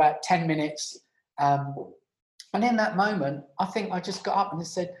for about 10 minutes. And in that moment, I think I just got up and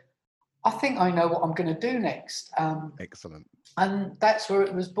said, I think I know what I'm going to do next. Excellent. And that's where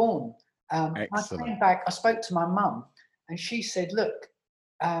it was born. Excellent. I came back, I spoke to my mum, and she said, look,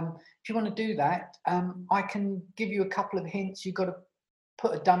 if you want to do that, I can give you a couple of hints. You've got to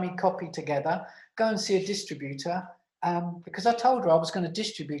put a dummy copy together, go and see a distributor, because I told her I was going to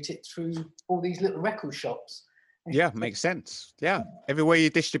distribute it through all these little record shops. And yeah, makes sense. Yeah, everywhere you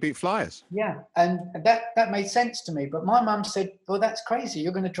distribute flyers. Yeah, and that made sense to me. But my mum said, well, that's crazy.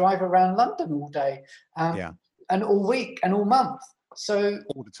 You're going to drive around London all day, and all week and all month. So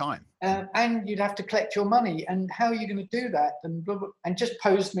all the time, and you'd have to collect your money, and how are you going to do that? And blah, blah, and just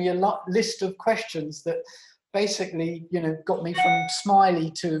posed me a list of questions that basically, you know, got me from smiley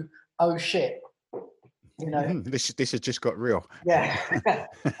to oh shit, you know. This has just got real. Yeah.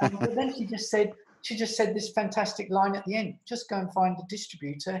 But then she just said this fantastic line at the end: just go and find a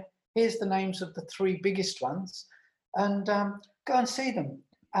distributor. Here's the names of the 3 biggest ones, and go and see them.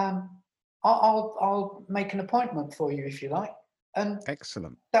 I'll make an appointment for you if you like. And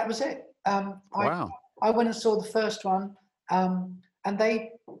excellent. That was it. Wow. I went and saw the first one, and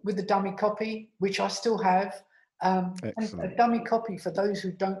they, with the dummy copy, which I still have, and a dummy copy, for those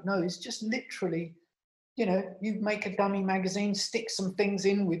who don't know, is just literally, you know, you make a dummy magazine, stick some things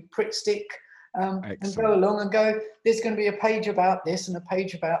in with Pritt Stick, and go along and go, there's going to be a page about this and a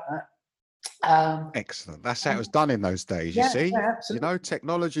page about that. Excellent. That's how it was done in those days. You see, you know,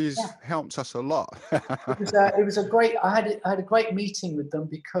 technology's helped us a lot. It was a great. I had a great meeting with them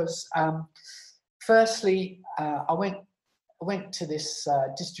because, firstly, I went to this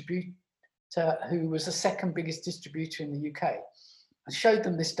distributor who was the 2nd biggest distributor in the UK. I showed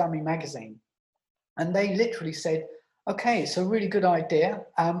them this dummy magazine, and they literally said, "Okay, it's a really good idea,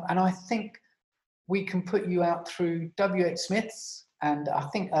 and I think we can put you out through W.H. Smith's." And I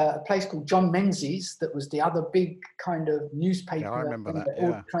think a place called John Menzies, that was the other big kind of newspaper. Yeah, I remember that.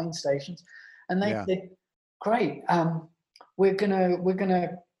 All the train stations, and they said, "Great, we're gonna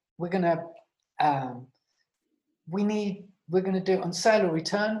do it on sale or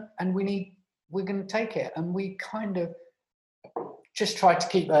return, and we we're going to take it. And we kind of just tried to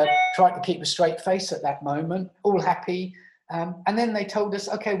keep a straight face at that moment, all happy. And then they told us,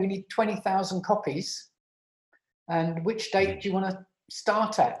 okay, we need 20,000 copies. And which date do you want to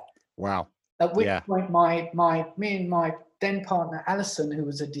start at? Wow. At which point me and my then partner, Alison, who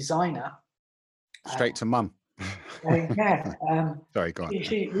was a designer. Straight to mum. Sorry, go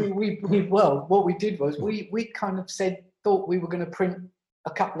on. Well, what we did was we kind of thought we were going to print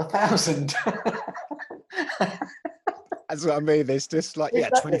a couple of thousand. That's what I mean. There's just like,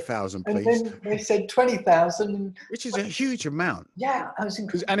 exactly. 20,000, please. And then they said 20,000, which is a huge amount. Yeah, I was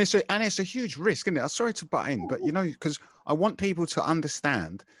and it's a huge risk, isn't it? I'm sorry to butt in, but because I want people to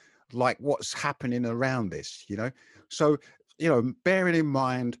understand like what's happening around this. So bearing in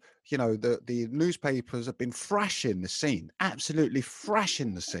mind, the newspapers have been thrashing the scene, absolutely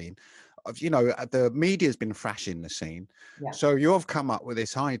thrashing the scene. The media's been thrashing the scene. Yeah. So you've come up with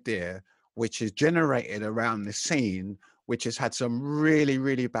this idea, which is generated around the scene, which has had some really,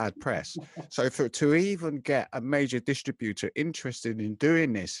 really bad press. So to even get a major distributor interested in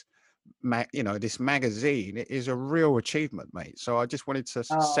doing this, this magazine, it is a real achievement, mate. So I just wanted to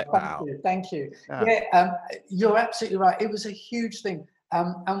set that out. Thank you. You're absolutely right. It was a huge thing.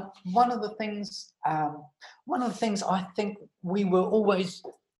 And one of the things I think we were always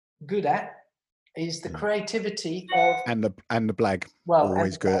good at is the creativity of and the blag.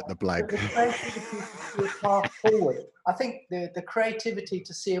 Always good at the blag. The creativity to see a path forward. I think the creativity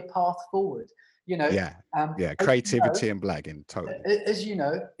to see a path forward. Creativity and blagging, totally. As you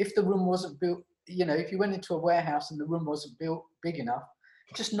know, if the room wasn't built, if you went into a warehouse and the room wasn't built big enough,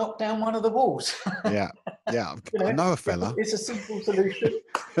 just knock down one of the walls. I know a fella. It's a simple solution.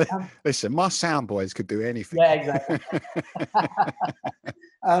 Listen, my sound boys could do anything. Yeah, exactly.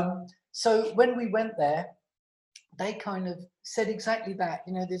 So when we went there, they kind of said exactly that.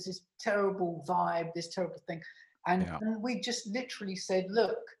 There's this terrible vibe, this terrible thing, and we just literally said,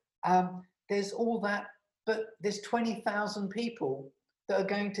 look, there's all that, but there's 20,000 people that are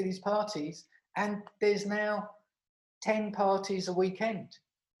going to these parties, and there's now 10 parties a weekend,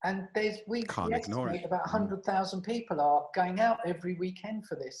 and we estimate about 100,000 people are going out every weekend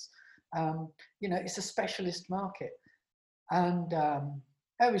for this. It's a specialist market, and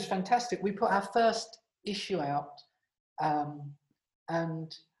it was fantastic. We put our first issue out,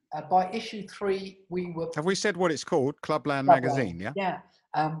 and by issue 3, we were. Have we said what it's called? Clubland Magazine, yeah. Yeah.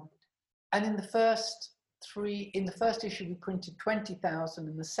 And in the first issue, we printed 20,000.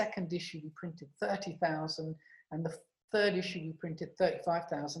 In the second issue, we printed 30,000. And the third issue, we printed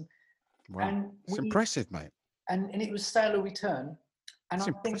 35,000. Wow. And it's impressive, mate. And it was sale or return. And I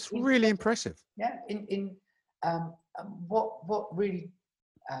think it's really impressive. Yeah. What really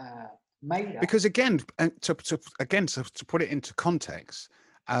made us. Because again, to put it into context,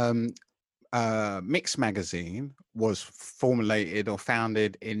 Mix Magazine was formulated or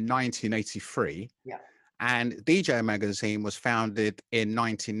founded in 1983. Yeah. And DJ Magazine was founded in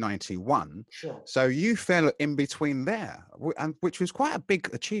 1991. Sure. So you fell in between there, which was quite a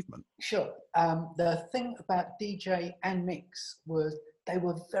big achievement. Sure. The thing about DJ and Mix was they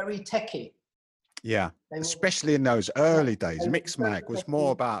were very techy. Yeah, especially in those early days. Mix Mag was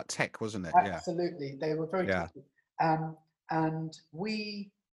more about tech, wasn't it? Absolutely. They were very techy. And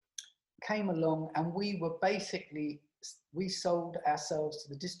we came along and we sold ourselves to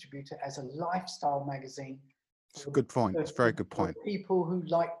the distributor as a lifestyle magazine. It's a good point. It's a very good point. People who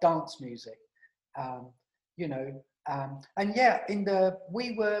like dance music, and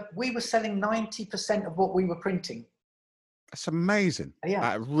we were selling 90% of what we were printing. It's amazing. Yeah,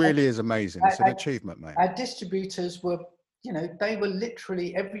 that really is amazing. It's an achievement, mate. Our distributors were, they were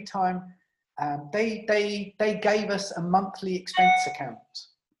literally every time they gave us a monthly expense account.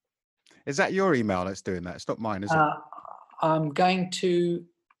 Is that your email that's doing that? It's not mine, is it? I'm going to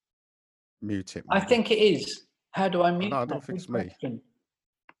mute it. Maybe. I think it is. How do I mute? No, I don't think it's me.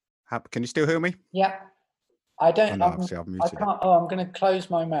 Can you still hear me? Yeah. I don't. I've muted I can't. Oh, I'm going to close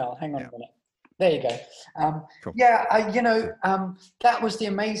my mail. Hang on a minute. There you go. Cool. Yeah, that was the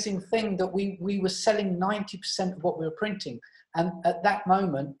amazing thing, that we were selling 90% of what we were printing, and at that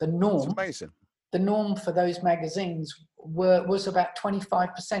moment, the norm. It's amazing. The norm for those magazines was about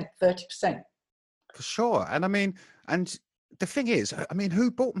 25%, 30%. For sure. And I mean, and the thing is, I mean, who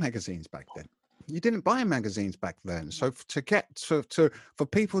bought magazines back then? You didn't buy magazines back then. So for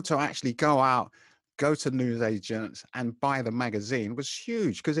people to actually go to newsagents and buy the magazine was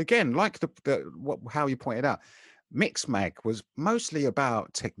huge. Because again, like how you pointed out, Mix Mag was mostly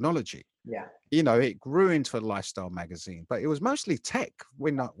about technology. Yeah. It grew into a lifestyle magazine, but it was mostly tech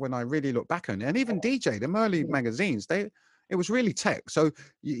when I really look back on it. And even DJ, them early magazines, It was really tech. So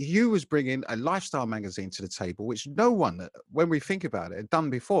you was bringing a lifestyle magazine to the table, which no one, when we think about it, had done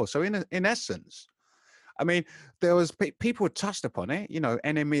before. So in essence, I mean, there was people had touched upon it. You know,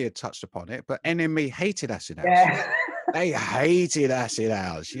 NME had touched upon it, but NME hated acid house. Yeah. They hated acid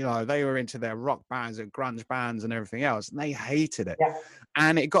house. You know, they were into their rock bands and grunge bands and everything else, and they hated it. Yeah.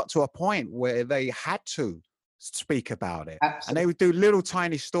 And it got to a point where they had to speak about it, Absolutely. and they would do little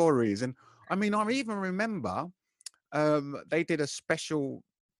tiny stories. And I mean, I even remember they did a special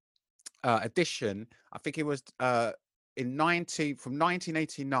edition. I think it was from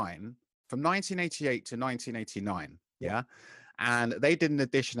 1989, from 1988 to 1989. Yeah. And they did an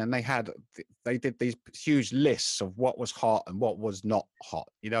edition, and they did these huge lists of what was hot and what was not hot.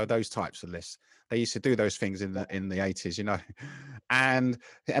 You know, those types of lists. They used to do those things in the 80s, you know, and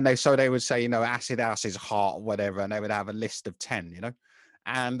they would say, you know, acid house is hot or whatever, and they would have a list of 10, you know.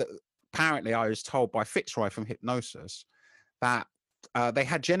 And apparently, I was told by Fitzroy from Hypnosis that they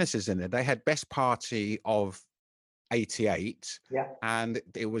had Genesis in it. They had Best Party of 88, and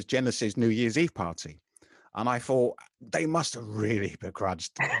it was Genesis New Year's Eve party. And I thought they must have really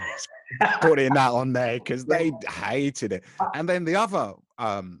begrudged putting that on there, because they hated it. And then the other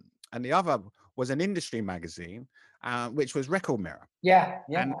was an industry magazine, which was Record Mirror.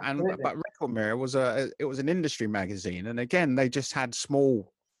 But Record Mirror was an industry magazine, and again they just had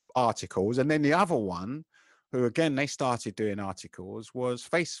small articles. And then the other one, who again they started doing articles, was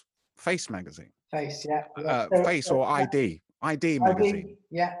Face magazine. Face or ID magazine.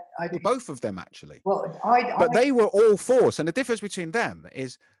 ID. Both of them actually. Well, but they were all forced, and the difference between them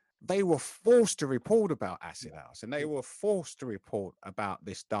is they were forced to report about acid house, and they were forced to report about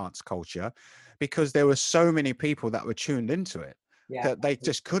this dance culture, because there were so many people that were tuned into it that they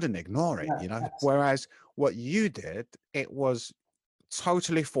just couldn't ignore it, you know. Absolutely. Whereas what you did, it was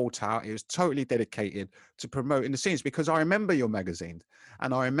totally thought out. It was totally dedicated to promoting the scenes, because I remember your magazines,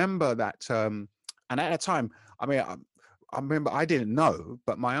 and I remember that and at the time, I mean, I remember, I didn't know,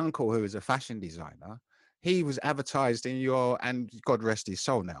 but my uncle, who was a fashion designer, he was advertised in your, and God rest his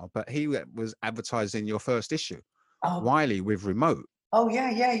soul now, but he was advertised in your first issue, Wiley, with Remote. Oh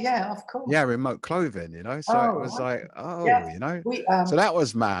yeah, of course. Yeah, Remote clothing, you know. So it was like, you know. So that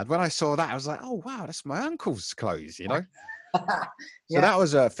was mad. When I saw that, I was like, oh wow, that's my uncle's clothes, you know. So that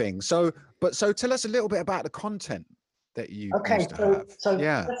was a thing. So tell us a little bit about the content that you used to have. So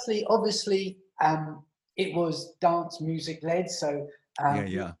firstly, obviously, it was dance music led. So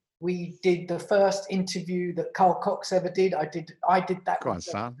we did the first interview that Carl Cox ever did. I did that with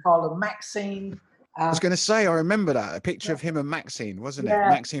Carl and Maxine. I was going to say, I remember that, a picture of him and Maxine, wasn't it?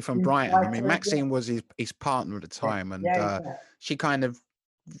 Maxine from Brighton. I mean, Maxine was his partner at the time, and she kind of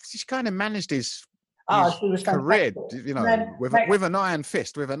managed his career, you know, with an iron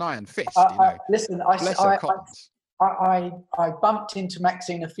fist, you know. Listen, I bumped into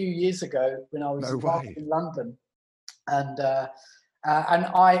Maxine a few years ago when I was in London, and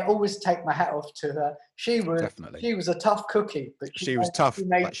I always take my hat off to her. She was a tough cookie, but she was tough,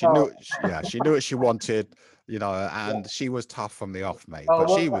 but she knew what she wanted, you know, and she was tough from the off, mate.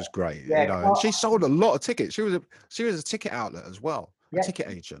 But she was great, you know, and she sold a lot of tickets. She was a ticket outlet as well. A ticket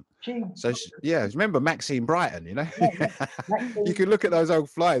agent. Remember Maxine Brighton, you know? You can look at those old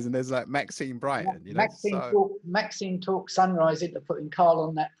flyers and there's like Maxine Brighton, you know? Maxine talked Sunrise into putting Carl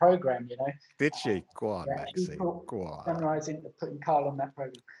on that program, you know? Did she? Go on, Maxine. Go on. Sunrise into putting Carl on that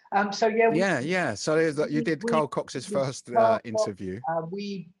program. So you did Carl Cox's first interview.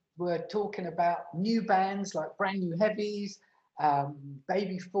 We were talking about new bands like Brand New Heavies,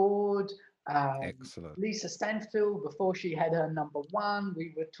 Baby Ford, excellent. Lisa Stanfield before she had her #1.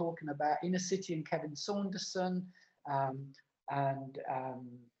 We were talking about Inner City and Kevin Saunderson, and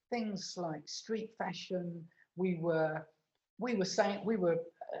things like street fashion. We were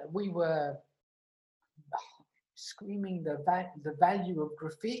screaming the value of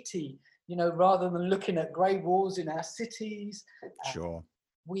graffiti, you know, rather than looking at grey walls in our cities.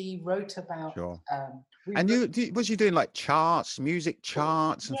 We wrote about was you doing like charts, music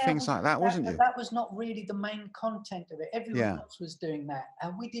charts and things like that, wasn't you? That was not really the main content of it. Everyone else was doing that,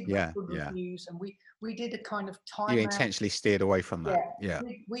 and we did record reviews, and we did a kind of time. You intentionally steered away from that.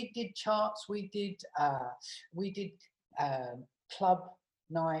 We did charts. We did club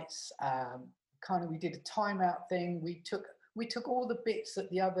nights. We did a timeout thing. We took all the bits that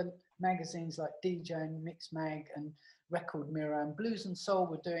the other magazines like DJ and Mix Mag and Record Mirror and Blues and Soul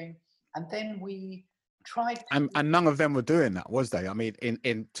were doing, and then we tried. And none of them were doing that, was they? I mean,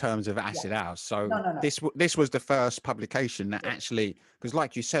 in terms of acid house. So no. This was the first publication that actually, because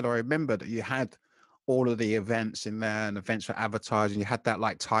like you said, I remember that you had all of the events in there and events for advertising. You had that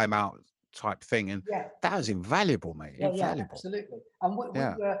like timeout type thing, and Yeah. that was invaluable, mate. Yeah, Invaluable. absolutely. And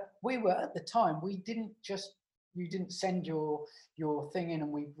Yeah. we were at the time. We didn't just you didn't send your thing in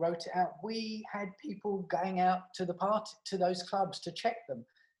and we wrote it out. We had people going out to the party to those clubs to check them.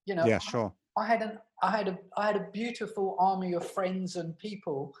 You know, Yeah, sure. I had a beautiful army of friends and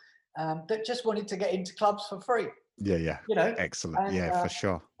people that just wanted to get into clubs for free. Yeah, yeah. You know, Excellent. and Yeah, for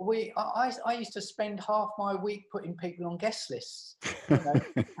sure. I used to spend half my week putting people on guest lists. You know,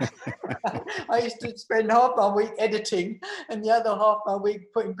 I used to spend half my week editing and the other half my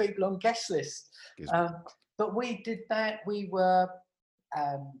week putting people on guest lists. But we did that. We were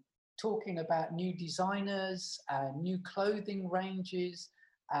talking about new designers, new clothing ranges.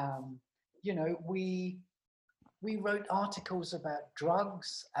 You know, we wrote articles about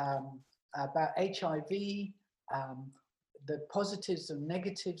drugs, about HIV. The positives and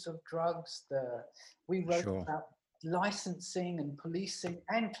negatives of drugs. We wrote about licensing and policing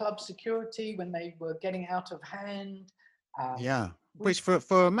and club security when they were getting out of hand. Which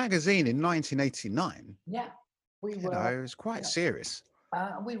for a magazine in 1989. Yeah, it was quite serious.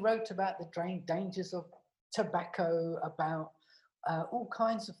 We wrote about the dangers of tobacco, about all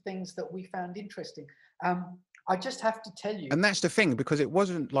kinds of things that we found interesting. I just have to tell you. And that's the thing, because it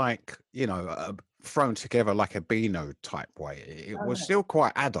wasn't like, you know, thrown together like a Beano type way. It was still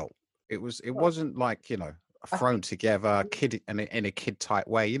quite adult. It wasn't like, you know, thrown together kid in a kid type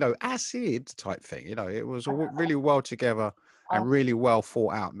way, you know, acid type thing. You know, it was really well together and really well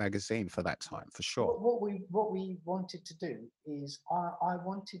thought out magazine for that time, for sure. What we wanted to do is I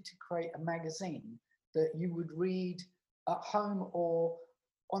wanted to create a magazine that you would read at home or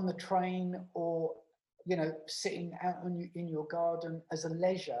on the train or, you know, sitting out in your garden as a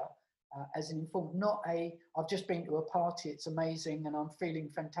leisure, as an informed, not I've just been to a party, it's amazing and I'm feeling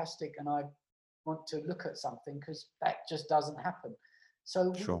fantastic and I want to look at something, because that just doesn't happen. So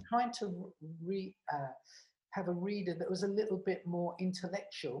we were trying to have a reader that was a little bit more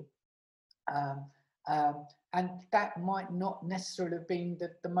intellectual, and that might not necessarily have been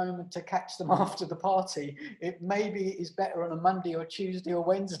the moment to catch them after the party. It maybe is better on a Monday or Tuesday or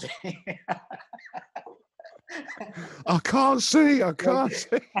Wednesday. I can't see.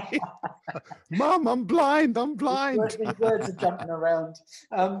 Mum, I'm blind. These words are jumping around.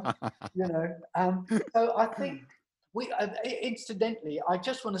 You know, so I think incidentally, I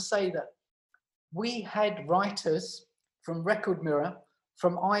just want to say that we had writers from Record Mirror,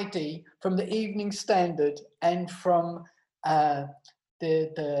 from ID, from the Evening Standard, and from the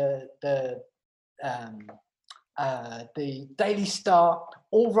Daily Star,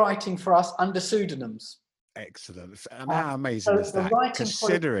 all writing for us under pseudonyms. Excellent. And how amazing is that?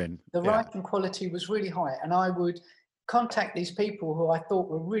 Considering the writing quality was really high, and I would contact these people who I thought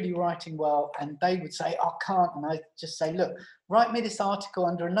were really writing well, and they would say, I can't. And I just say, look, write me this article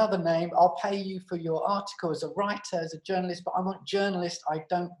under another name. I'll pay you for your article as a writer, as a journalist, but I want journalist. I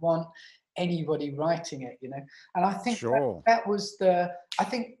don't want anybody writing it, you know. And I think that was I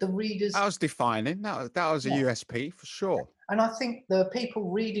think the readers. That was defining. That was a USP for sure. And I think the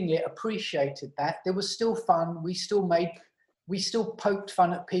people reading it appreciated that. There was still fun. We still poked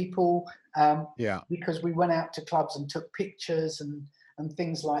fun at people, because we went out to clubs and took pictures and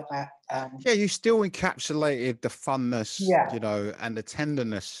things like that. You still encapsulated the funness, you know, and the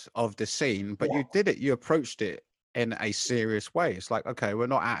tenderness of the scene, but you approached it in a serious way. It's like, okay, we're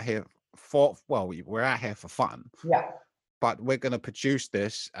not out here we're out here for fun. Yeah. But we're going to produce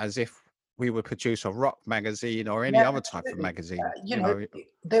this as if we would produce a rock magazine or any other type of magazine. You know,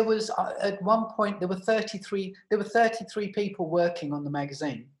 there was at one point there were 33 people working on the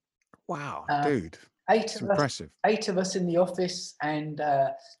magazine. Wow, dude. Impressive. 8 of us in the office, and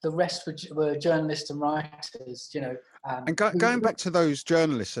the rest were journalists and writers, you know. And going back to those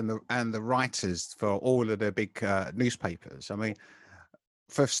journalists and the writers for all of the big newspapers, I mean,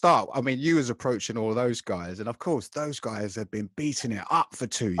 for a start, I mean, you was approaching all those guys, and of course, those guys had been beating it up for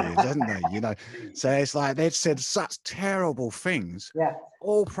 2 years, hadn't they? You know, so it's like they'd said such terrible things. Yeah.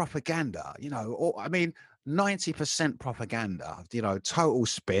 All propaganda, you know. I mean, 90% propaganda. You know, total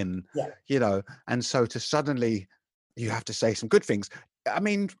spin. Yeah. You know, and so to suddenly, you have to say some good things. I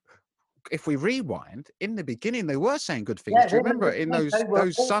mean, if we rewind, in the beginning, they were saying good things. Do you remember in those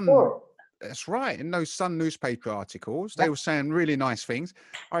Sun? That's right. In those Sun newspaper articles, they were saying really nice things.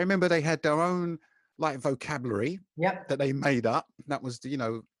 I remember they had their own like vocabulary that they made up. That was, you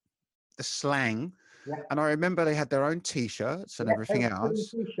know, the slang. Yeah. And I remember they had their own T-shirts and everything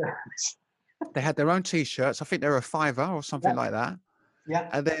else. They had their own T-shirts. I think they were a £5 or something like that. Yeah.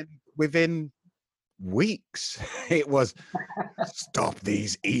 And then within weeks. It was stop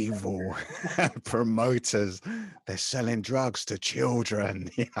these evil promoters. They're selling drugs to children.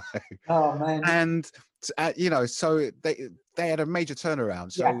 Oh man. And so they had a major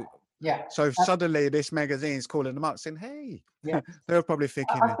turnaround. So yeah. So suddenly this magazine's calling them up saying, hey, Yeah. they're probably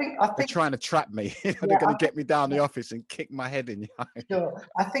thinking I think they're trying to trap me. They're going to get me down the office and kick my head in. Sure.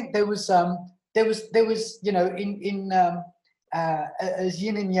 I think there was as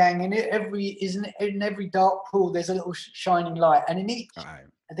yin and yang in every dark pool there's a little shining light, and in each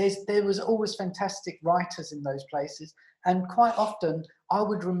there was always fantastic writers in those places, and quite often I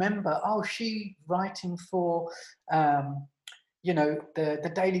would remember, she writing for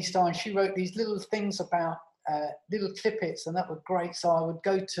the Daily Star, and she wrote these little things about little clippets, and that were great. So I would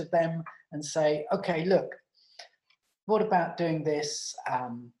go to them and say, okay, look, what about doing this?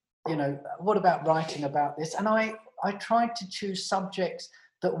 What about writing about this? And I tried to choose subjects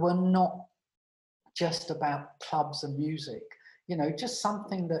that were not just about clubs and music, just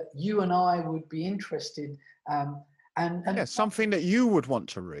something that you and I would be interested and something that you would want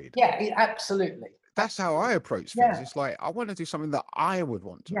to read. Yeah, absolutely. That's how I approach things. It's like, I want to do something that I would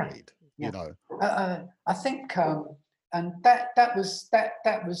want to read, I think, and that was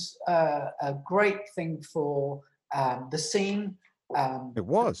a great thing for the scene. It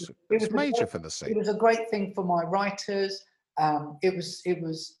was major for the scene. It was a great thing for my writers. It was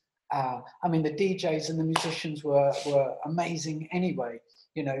the DJs and the musicians were amazing anyway,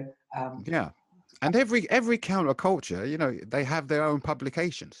 and every counterculture, they have their own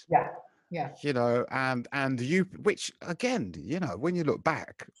publications. And you, which again, when you look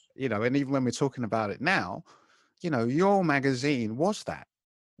back, and even when we're talking about it now, your magazine was that.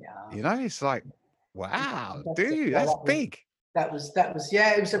 It's like, wow, dude, that's big. That was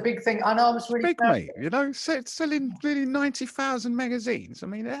it was a big thing, and I was really big, mate. Selling really 90,000 magazines. I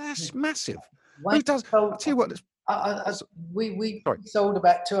mean, that's massive. Who does? I'll tell you what. We sold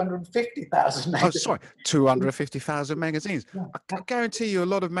about 250,000 magazines. Oh, sorry, 250,000 magazines. I guarantee you, a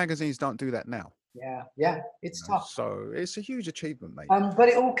lot of magazines don't do that now. Yeah, it's tough. So it's a huge achievement, mate. But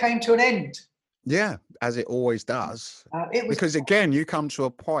it all came to an end. Yeah, as it always does. Because again, you come to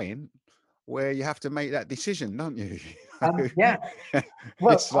a point where you have to make that decision, don't you?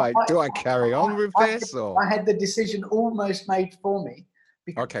 Well, it's like, do I carry on with this? Or I had the decision almost made for me.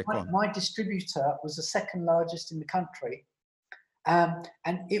 Because go on. My distributor was the second largest in the country, and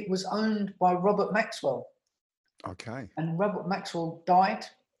it was owned by Robert Maxwell. Okay. And Robert Maxwell died,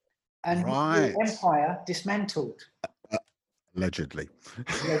 and the empire dismantled. Allegedly.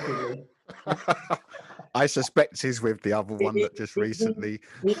 I suspect he's with the other one that just recently.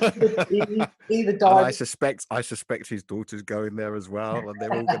 He either died. I suspect his daughter's going there as well, and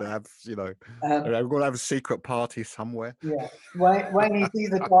they're all going to have, they're going to have a secret party somewhere. Yeah, Wayne, he's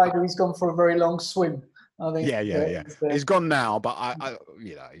either died or he's gone for a very long swim. I think. Yeah. He's gone now, but I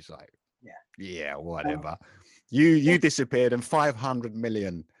he's like, whatever. You disappeared, and 500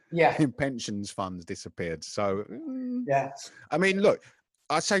 million in pensions funds disappeared. So I mean, look,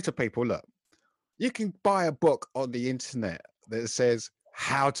 I say to people, look. You can buy a book on the internet that says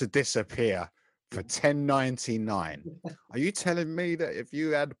how to disappear for $10.99. Are you telling me that if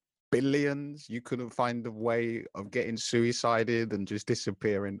you had billions, you couldn't find a way of getting suicided and just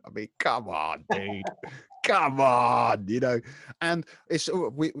disappearing? I mean, come on, dude. Come on, And it's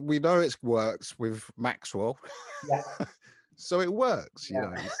we know it works with Maxwell. So it works,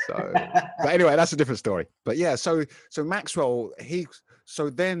 So, but anyway, that's a different story. But so Maxwell, there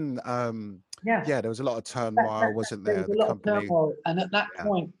was a lot of turmoil, wasn't there? There was a lot of turmoil, and at that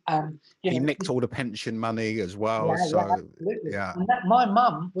point, he nicked all the pension money as well. Absolutely. And my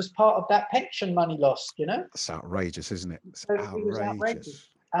mum was part of that pension money lost. It's outrageous, isn't it? It's outrageous.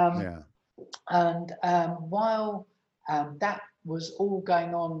 And while that was all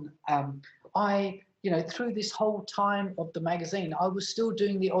going on, I, through this whole time of the magazine, I was still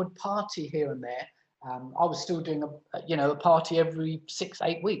doing the odd party here and there. I was still doing a party every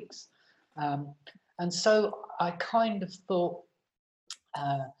 6-8 weeks. And so I kind of thought,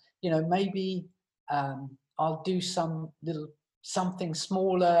 maybe I'll do something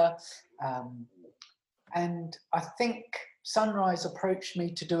smaller. And I think Sunrise approached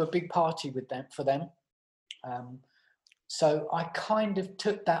me to do a big party for them. So I kind of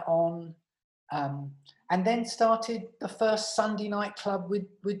took that on, and then started the first Sunday night club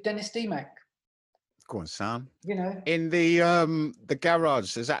with Dennis DeMac. Go on, Sam. In the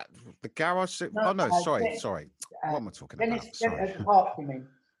garage. Is that the garage? Sorry. What am I talking about? Sorry. At the park, you mean?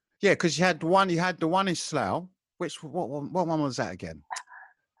 Yeah, because you had the one in Slough. What one was that again?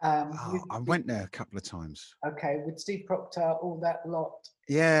 I went there a couple of times. Okay, with Steve Proctor, all that lot.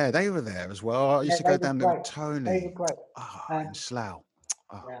 Yeah, they were there as well. I Yeah, used to they go were down there with great. They were Tony. great. In Um, Slough.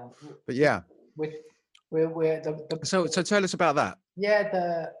 Oh. yeah, But yeah. with we're So tell us about that. yeah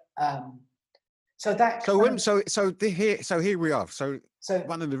the so that So kind when of, here we are. So so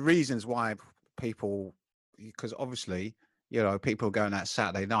one of the reasons why people, because obviously, you know, people are going out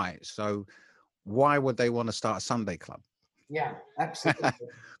Saturday night. So why would they want to start a Sunday club? yeah, absolutely.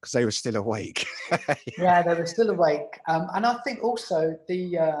 Because they were still awake. Yeah, they were still awake, and I think also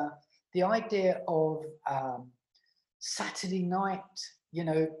the idea of Saturday night, you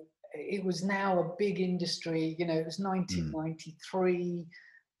know, it was now a big industry. You know, it was 1993.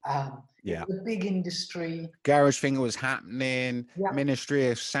 It Yeah. was a big industry. Garage thing was happening. Yeah, Ministry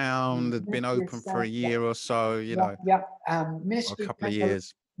of Sound had been Ministry of open for a Sound. Yeah, year or so, you yeah, know, yeah. or a couple of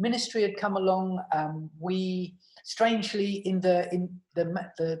years. Ministry had come along. We strangely in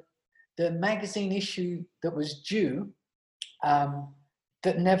the magazine issue that was due,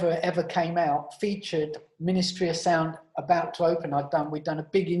 that never ever came out, featured Ministry of Sound about to open. We'd done a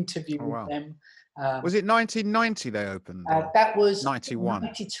big interview Oh, with wow. them. Was it 1990 they opened? Or That was 91?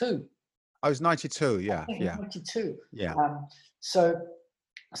 92. I was 92. I Yeah. think Yeah. 92. Yeah.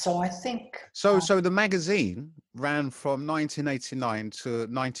 So I think. So the magazine ran from 1989 to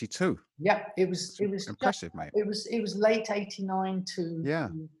 92. Yeah, it was Impressive, mate. It was late 89 to Yeah.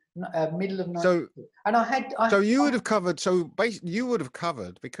 middle of 92. So And you would have covered. So basically, you would have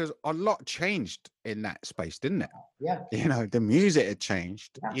covered because a lot changed in that space, didn't it? Yeah. You know, the music had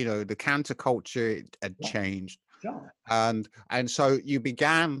changed. Yeah. You know, the counterculture had Yeah. changed, Sure. and so you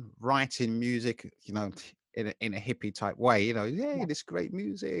began writing music. You know, in a hippie type way. You know, yeah, this great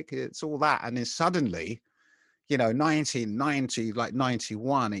music. It's all that, and then suddenly, you know, 1990, like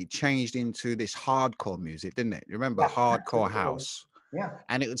 91, it changed into this hardcore music, didn't it? You remember hardcore absolutely. house? Yeah.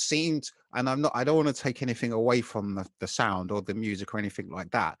 And it seemed, and I don't want to take anything away from the sound or the music or anything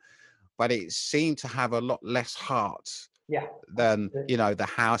like that, but it seemed to have a lot less heart Yeah. than, you know, the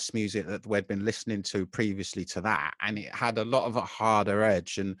house music that we'd been listening to previously to that. And it had a lot of a harder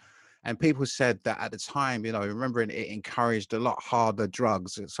edge. And people said that at the time, you know, remembering it encouraged a lot harder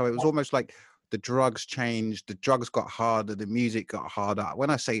drugs. So it was almost like the drugs changed, the drugs got harder, the music got harder. When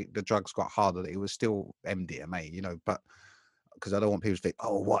I say the drugs got harder, it was still MDMA, you know, but because I don't want people to think,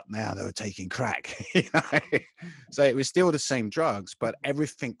 oh, what now? They were taking crack. You know? So it was still the same drugs, but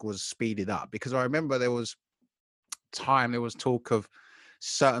everything was speeded up. Because I remember there was talk of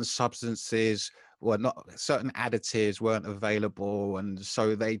certain substances were not, certain additives weren't available, and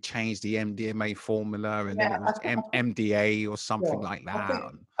so they changed the MDMA formula, and then it was MDA or something like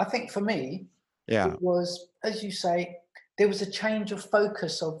that. I think for me, yeah, it was, as you say, there was a change of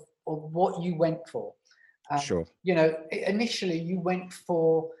focus of what you went for. Sure. You know, initially you went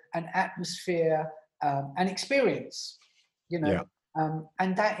for an atmosphere, an experience, you know,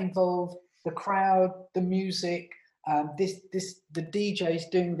 and that involved the crowd, the music, the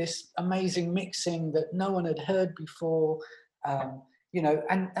DJs doing this amazing mixing that no one had heard before, you know,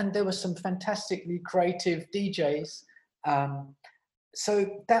 and there were some fantastically creative DJs.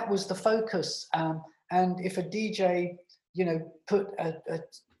 So that was the focus. And if a DJ, you know, put a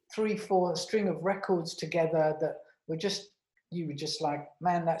 3-4 string of records together that were just, you were just like,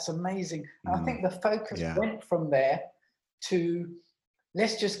 man, that's amazing. And I think the focus went from there to,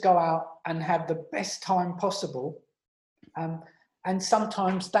 let's just go out and have the best time possible. And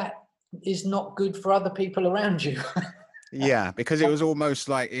sometimes that is not good for other people around you. Yeah, because it was almost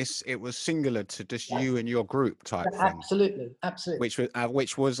like it was singular to just you and your group type thing. Absolutely.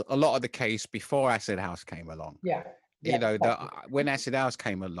 Which was a lot of the case before Acid House came along. Yeah. You know, when Acid House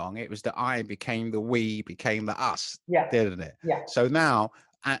came along, it was the I became the we became the us, didn't it? Yeah. So now,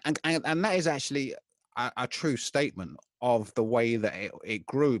 and that is actually a true statement of the way that it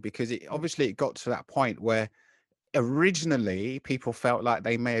grew, because it obviously it got to that point where originally people felt like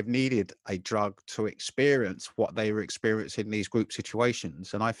they may have needed a drug to experience what they were experiencing in these group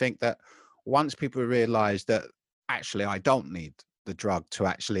situations. And I think that once people realized that actually I don't need the drug to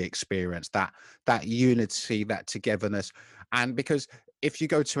actually experience that unity, that togetherness. And because if you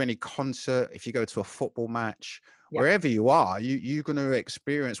go to any concert, if you go to a football match, wherever you are, you're going to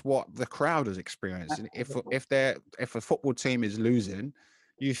experience what the crowd is experiencing. If a football team is losing,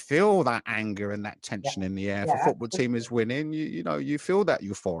 you feel that anger and that tension in the air. If a football team is winning, you know, you feel that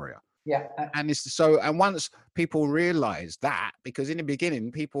euphoria. Yeah. And it's so, and once people realize that, because in the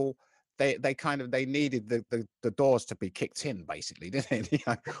beginning, people, they needed the doors to be kicked in, basically, didn't they? You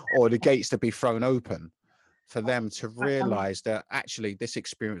know, or the gates to be thrown open for them to realize that actually this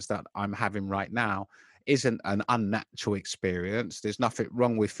experience that I'm having right now isn't an unnatural experience. There's nothing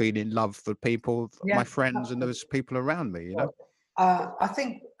wrong with feeling love for people, my friends, and those people around me, you know? I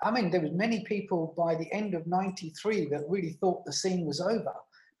think, I mean, there was many people by the end of '93 that really thought the scene was over.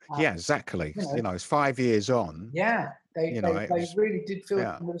 Yeah, exactly. You know, It's 5 years on. Yeah, they Was, really did feel.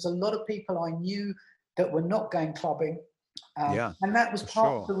 yeah, There was a lot of people I knew that were not going clubbing, yeah, and that was for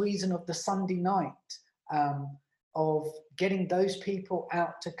part of sure. the reason of the Sunday night, of getting those people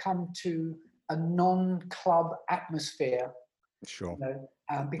out to come to a non-club atmosphere. Sure. You know,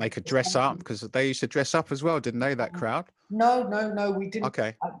 They could dress up because they used to dress up as well, didn't they? That crowd. No, we didn't.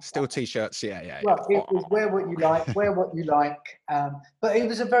 Okay, still t-shirts. Yeah. Well, it was wear what you like, wear what you like. But it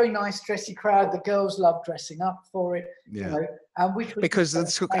was a very nice, dressy crowd. The girls loved dressing up for it. Yeah. You know, which was Because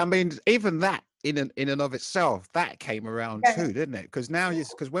I mean, even that in and of itself, that came around too, didn't it? Because now,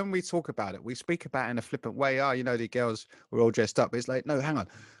 because when we talk about it, we speak about it in a flippant way. Oh, you know, the girls were all dressed up. It's like, no, hang on.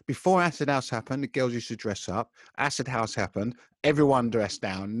 Before Acid House happened, the girls used to dress up. Acid House happened, everyone dressed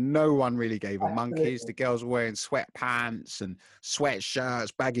down. No one really gave a monkeys. The girls were wearing sweatpants and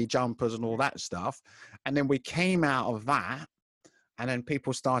sweatshirts, baggy jumpers, and all that stuff. And then we came out of that. And then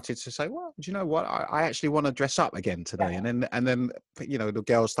people started to say, well, do you know what? I actually want to dress up again today. And then, you know, the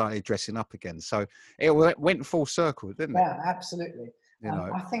girls started dressing up again. So it went full circle, didn't it? Yeah, absolutely. You know,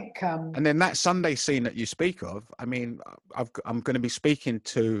 I think. And then that Sunday scene that you speak of, I mean, I'm going to be speaking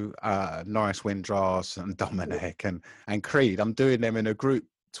to Norris Windras and Dominic and Creed. I'm doing them in a group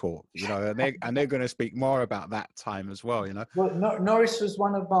talk, you know, and they're going to speak more about that time as well, you know. Well, Norris was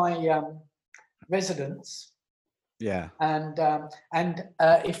one of my residents. Yeah. And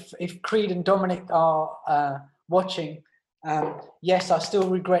if Creed and Dominic are watching, yes, I still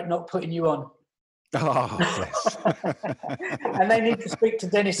regret not putting you on. Oh, bless. And they need to speak to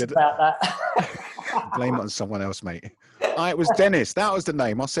Dennis about that. Blame it on someone else, mate. It was Dennis. That was the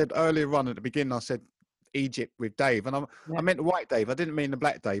name. I said earlier on at the beginning, I said Egypt with Dave. And I meant the white Dave. I didn't mean the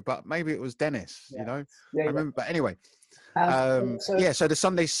black Dave, but maybe it was Dennis, you know. I remember. But anyway. So the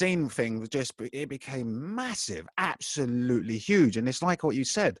Sunday scene thing was it became massive, absolutely huge. And it's like what you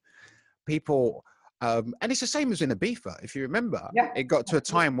said, people, and it's the same as in Ibiza. If you remember, it got to a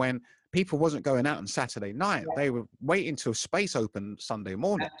time when people wasn't going out on Saturday night. They were waiting till space opened Sunday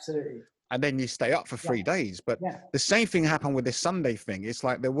morning. Absolutely. And then you stay up for 3 days. But the same thing happened with this Sunday thing. It's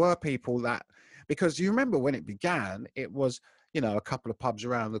like there were people that, because you remember when it began, it was, you know, a couple of pubs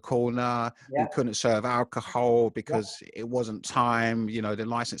around the corner. You couldn't serve alcohol because it wasn't time. You know, the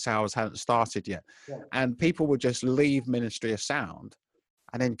license hours hadn't started yet. And people would just leave Ministry of Sound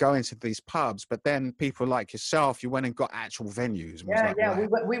and then go into these pubs. But then people like yourself, you went and got actual venues. Wow.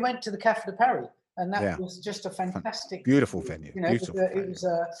 We went to the Café de Paris, and that was just a fantastic, beautiful venue. You know,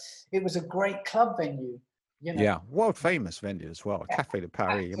 it was a great club venue. You know? Yeah, world famous venue as well. Café de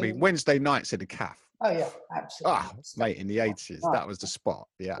Paris. Absolutely. I mean, Wednesday nights at the Caf. Oh yeah, absolutely. Mate, in the 80s, that was the spot.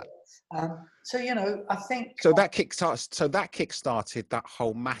 Yeah. So you know, I think. So that kickstarted that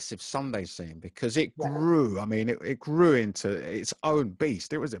whole massive Sunday scene because it grew. I mean, it grew into its own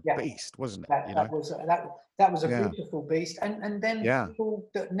beast. It was a beast, wasn't it? That was a beautiful beast. And then people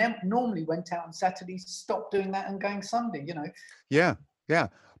that normally went out on Saturdays stopped doing that and going Sunday. You know. Yeah.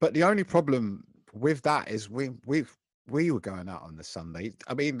 But the only problem with that is we were going out on the Sunday.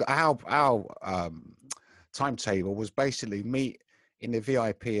 I mean, our timetable was basically meet in the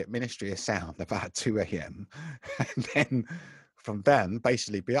VIP at Ministry of Sound about 2 a.m. and then from then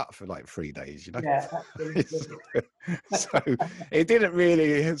basically be up for like 3 days, you know. Yeah, so it didn't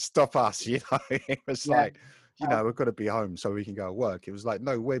really stop us, you know. It was like, you know, we've got to be home so we can go to work. It was like,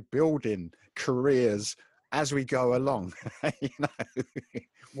 no, we're building careers as we go along. You know.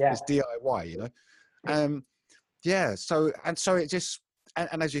 It's DIY, you know. So it just,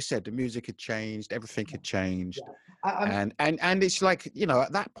 and as you said, the music had changed, everything had changed. And it's like, you know,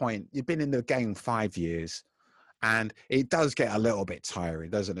 at that point you've been in the game 5 years and it does get a little bit tiring,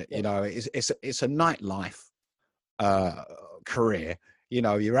 doesn't it? You know, it's a nightlife career. You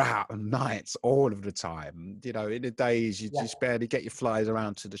know, you're out on nights all of the time. You know, in the days you just barely get your flyers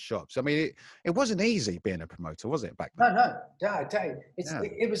around to the shops. I mean, it wasn't easy being a promoter, was it, back then? No, I tell you,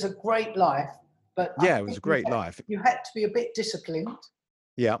 it was a great life. But it was a great life. You had to be a bit disciplined.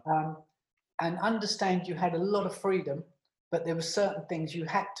 Yeah. And understand you had a lot of freedom, but there were certain things you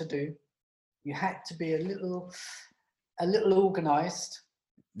had to do. You had to be a little organized.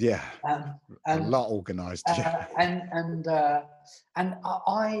 Yeah. And a lot organized. And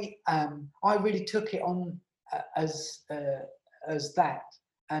I really took it on as that,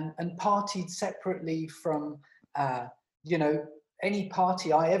 and partied separately from you know, any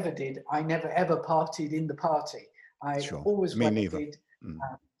party I ever did. I never ever partied in the party. I always waited.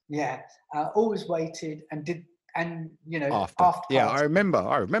 Always waited and did, and you know, after I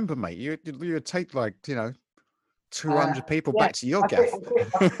remember, mate. You would take, like, you know, 200 people back to your I gaff.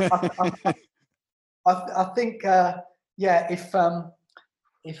 I think yeah, if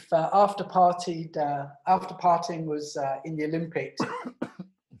after partying was in the Olympics,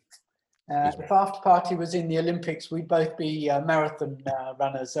 if after party was in the Olympics, we'd both be marathon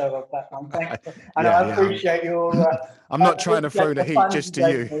runners. So and I appreciate your. I'm not trying to throw the heat just to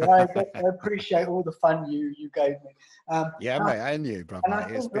you. I appreciate all the fun you gave me. Yeah, mate, and you, brother. And I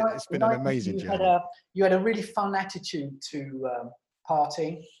think it's been an amazing journey. You had a really fun attitude to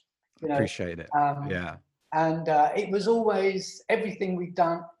partying. You know, Appreciate it. Yeah. And it was always everything we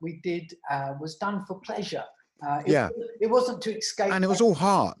did was done for pleasure. It wasn't to escape. And it was all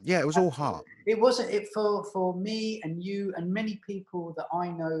heart. Yeah, it was all heart. It wasn't it for me and you and many people that I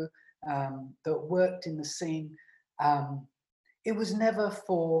know that worked in the scene. It was never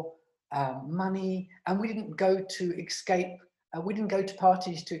for money, and we didn't go to escape. We didn't go to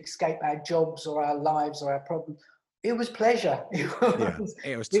parties to escape our jobs or our lives or our problems. It was pleasure.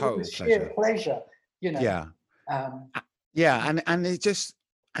 It was total sheer pleasure. You know. Yeah. And it just.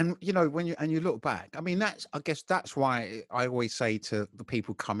 And you know, when you look back, I mean, I guess that's why I always say to the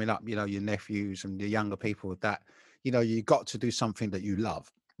people coming up, you know, your nephews and the younger people, that, you know, you got to do something that you love.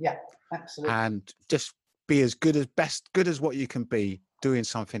 Yeah, absolutely. And just be as good as what you can be doing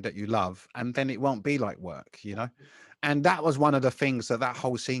something that you love, and then it won't be like work, you know. And that was one of the things that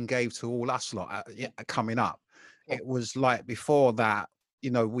whole scene gave to all us lot coming up. It was like before that, you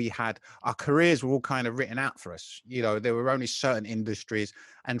know, we had our careers were all kind of written out for us. You know, there were only certain industries,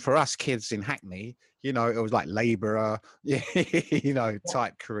 and for us kids in Hackney, you know, it was like labourer, you know,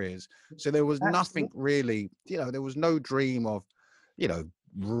 type careers. So there was nothing really, you know, there was no dream of, you know,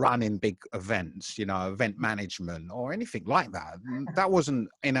 running big events, you know, event management or anything like that. That wasn't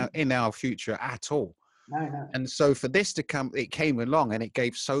in our future at all. No. And so for this to come, it came along, and it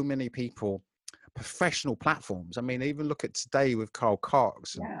gave so many people professional platforms. I mean, even look at today with Carl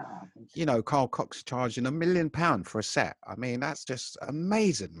Cox. And, you know, Carl Cox charging £1 million for a set. I mean, that's just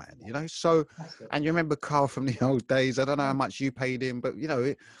amazing, man. You know, so, and you remember Carl from the old days. I don't know how much you paid him, but you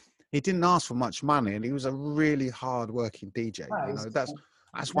know, he didn't ask for much money, and he was a really hard-working DJ. You know,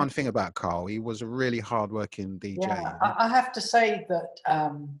 that's one thing about Carl. He was a really hard-working DJ. Yeah, I have to say that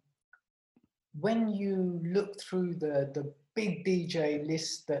when you look through the big DJ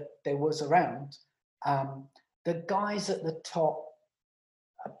list that there was around, the guys at the top,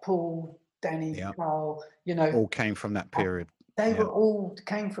 Paul, Danny, Carl, you know, all came from that period. They were all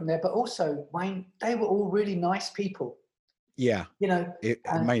came from there, but also Wayne, they were all really nice people. Yeah, you know, it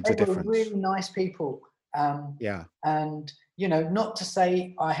made a difference. Were really nice people. And you know, not to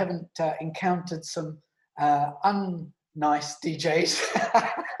say I haven't encountered some unnice DJs.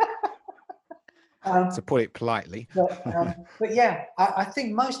 To put it politely. But yeah, I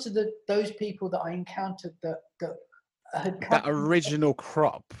think most of those people that I encountered that had come, that original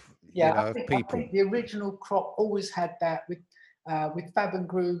crop, I think the original crop always had that with Fab and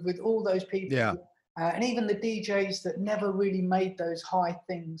Groove, with all those people, and even the DJs that never really made those high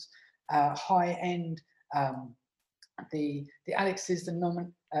things, high end, the Alexes, the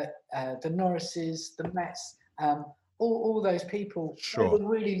Norrises, the Mets. All those people, they were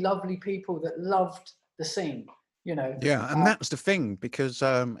really lovely people that loved the scene, you know. Yeah, and that's the thing, because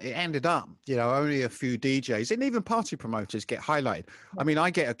it ended up, you know, only a few DJs and even party promoters get highlighted. I mean, I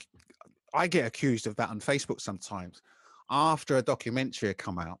get accused of that on Facebook sometimes. After a documentary had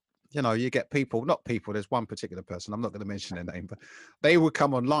come out, you know, you get there's one particular person, I'm not going to mention their name, but they would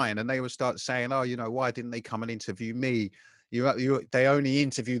come online and they would start saying, oh, you know, why didn't they come and interview me? They only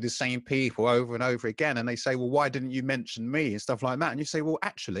interview the same people over and over again, and they say, well, why didn't you mention me and stuff like that? And you say, well,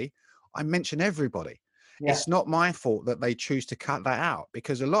 actually, I mention everybody. It's not my fault that they choose to cut that out,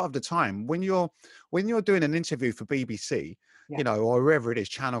 because a lot of the time when you're doing an interview for BBC, you know, or wherever it is,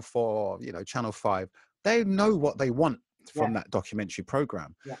 Channel 4, you know, Channel 5, they know what they want from that documentary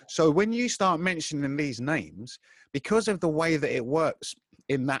program. So when you start mentioning these names, because of the way that it works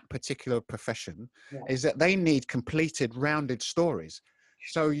in that particular profession, is that they need completed, rounded stories.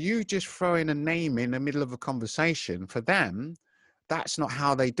 So you just throw in a name in the middle of a conversation, for them, that's not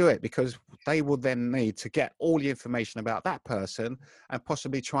how they do it, because they will then need to get all the information about that person and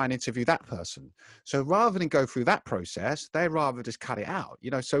possibly try and interview that person. So rather than go through that process, they rather just cut it out, you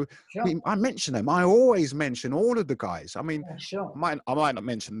know. So I mention them. I always mention all of the guys. I mean, I might not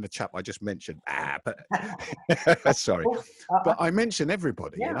mention the chap I just mentioned, but sorry, but I mention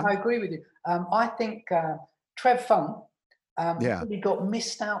everybody. Yeah, you know? I agree with you. I think Trev Funk really got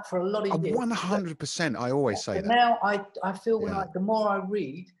missed out for a lot of years. 100%. I always say that. Now I feel like the more I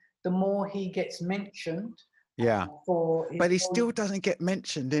read, the more he gets mentioned, Yeah. For But he still doesn't get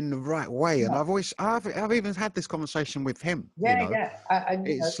mentioned in the right way. And I've even had this conversation with him.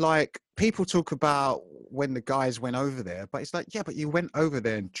 It's like people talk about when the guys went over there, but it's like, yeah, but you went over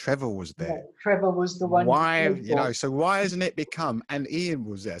there and Trevor was there. Yeah, Trevor was the one. Why, so why hasn't it become, and Ian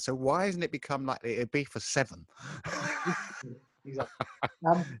was there, so why hasn't it become like it'd be for 7?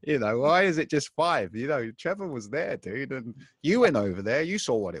 Exactly. Why is it just 5? Trevor was there, dude, and you went over there, you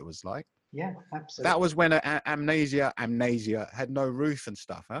saw what it was like. Yeah, absolutely. That was when amnesia had no roof and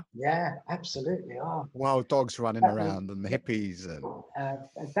stuff, huh? Yeah, absolutely. Wild dogs running around and the hippies and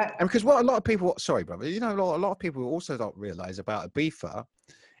because what a lot of people, sorry, brother, a lot of people also don't realize about Ibiza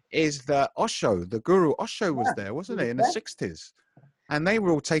is that Osho, the guru Osho, was there, wasn't he, in the 60s? And they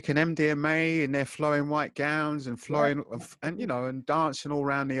were all taking MDMA in their flowing white gowns and and dancing all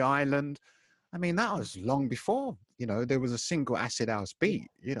around the island. I mean, that was long before, there was a single acid house beat,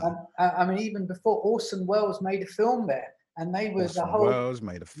 I mean, even before Orson Welles made a film there, and they were Orson Welles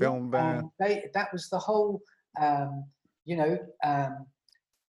made a film there. That was the whole,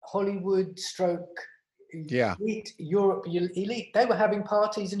 Hollywood stroke. Yeah. Europe elite. They were having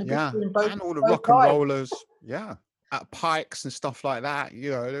parties in Ibiza in both. And all the rock and rollers. Yeah. At Pikes and stuff like that.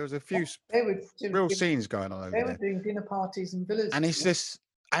 There was a few real scenes going on over there. They were doing dinner parties and villas. And it's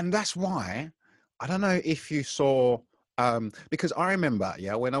and that's why, I don't know if you saw, because I remember,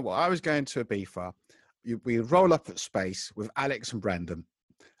 when I was going to Ibiza, we'd roll up at Space with Alex and Brandon,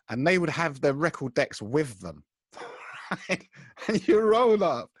 and they would have their record decks with them. Right? And you roll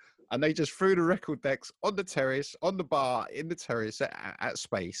up, and they just threw the record decks on the terrace, on the bar, in the terrace at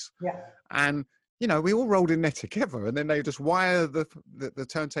Space. Yeah. And, we all rolled in there together, and then they just wire the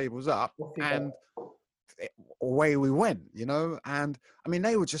turntables up, and away we went, and I mean,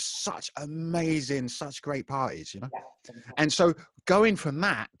 they were just such great parties, And so going from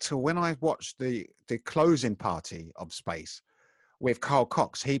that to when I watched the closing party of Space with Carl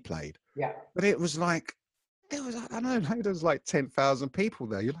Cox, he played. Yeah. But it was like, there was like 10,000 people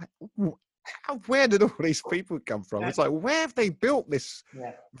there. You're like, where did all these people come from? It's like, where have they built this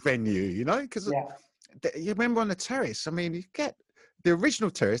venue, because you remember on the terrace, I mean, you get the original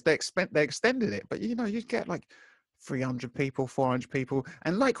terrace, they extended it, but you'd get like 300 people, 400 people.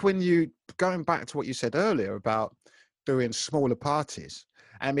 And like going back to what you said earlier about doing smaller parties,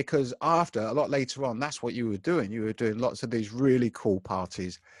 and because a lot later on, that's what you were doing. You were doing lots of these really cool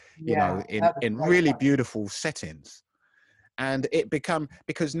parties, in really beautiful settings. And it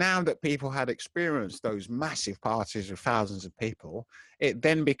because now that people had experienced those massive parties with thousands of people, it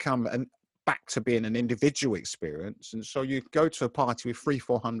then become back to being an individual experience. And so you go to a party with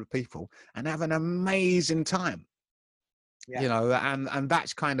 300-400 people and have an amazing time, and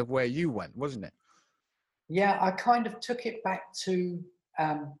that's kind of where you went, wasn't it? Yeah, I kind of took it back to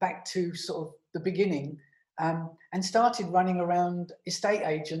sort of the beginning, and started running around estate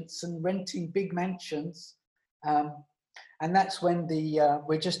agents and renting big mansions. And that's when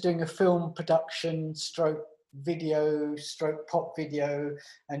we're just doing a film production stroke video stroke pop video,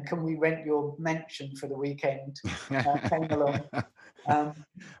 and can we rent your mansion for the weekend? Came along. That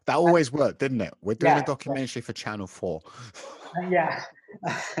always worked, didn't it? We're doing a documentary for Channel 4. Yeah.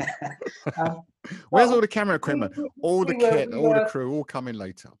 Where's all the camera equipment? All the kit, all the crew, all coming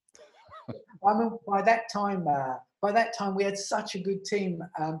later. I mean, by that time we had such a good team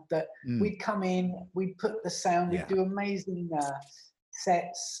that we'd come in, we'd put the sound, we'd do amazing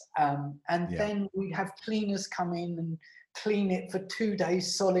sets, and then we'd have cleaners come in and clean it for 2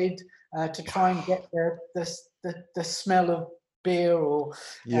 days solid to try and get the smell of beer or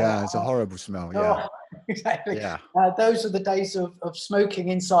it's a horrible smell. Yeah, exactly. Yeah, those are the days of smoking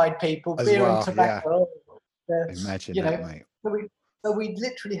inside people, as beer well, and tobacco. Imagine that, mate. So we'd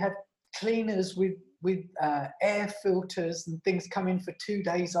literally have cleaners with air filters and things come in for 2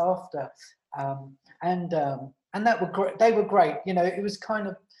 days after, and that were great. They were great. It was kind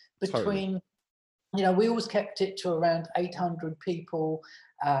of between. Totally. We always kept it to around 800 people.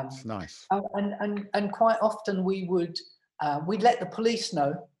 It's nice. And quite often we'd let the police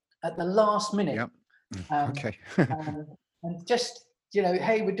know at the last minute. Yep. Okay. And just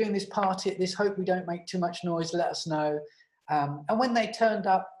hey, we're doing this party at this. Hope we don't make too much noise. Let us know. And when they turned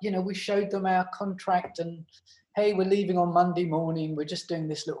up, we showed them our contract and, hey, we're leaving on Monday morning. We're just doing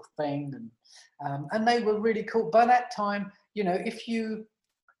this little thing. And they were really cool. By that time, if you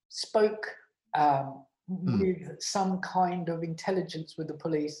spoke with some kind of intelligence with the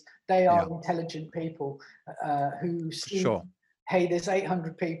police, they are intelligent people who see, hey, there's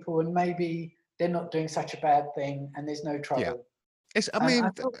 800 people and maybe they're not doing such a bad thing and there's no trouble. Yeah. It's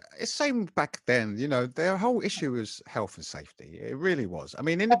same back then, their whole issue was health and safety. It really was. I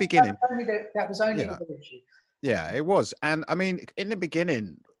mean, in the beginning, that was only the issue. Yeah, it was. And I mean, in the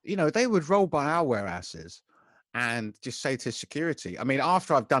beginning, you know, they would roll by our warehouses and just say to security, I mean,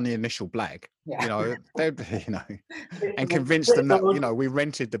 after I've done the initial blag, you Yeah. know, they'd, you know, and Literally, convince them that, you know, we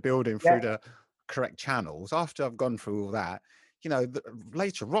rented the building yeah, through the correct channels. After I've gone through all that, you know,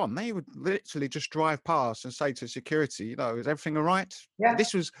 later on, they would literally just drive past and say to security, you know, is everything all right? yeah,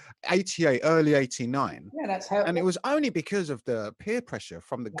 This was 88, early 89. yeah. That's how. And it was only because of the peer pressure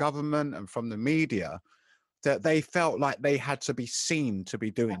from the Yeah, government and from the media that they felt like they had to be seen to be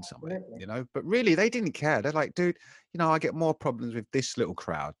doing something, absolutely. you know, but really they didn't care. They're like, dude, you know, I get more problems with this little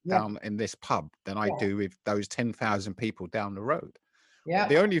crowd Yeah, down in this pub than I yeah, do with those 10,000 people down the road. yeah.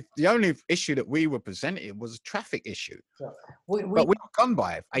 The only issue that we were presenting was a traffic issue, So we but we were gone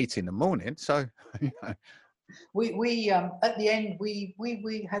by 8 in the morning. So, you know, we at the end we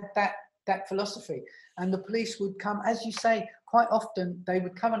had that philosophy, and the police would come, as you say, quite often they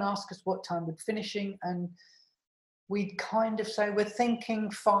would come and ask us what time we're finishing, and we'd kind of say, we're thinking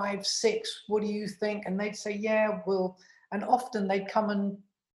 5, 6, what do you think? And they'd say, yeah, well, and often they'd come and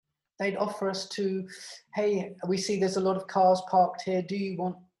they'd offer us to, hey, we see there's a lot of cars parked here, do you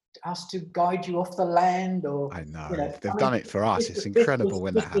want us to guide you off the land? Or, I you know know, they've I mean, done it for us. this, It's this incredible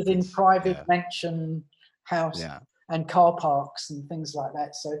when this that was in happens. private Yeah. mansion house Yeah. and car parks and things like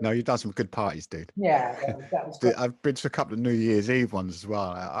that. So No, you've done some good parties, dude. yeah, that was great. I've been to a couple of New Year's Eve ones as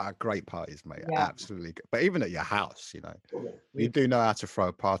well. Great parties, mate. Yeah. Absolutely good. But even at your house, you know, you We- do know how to throw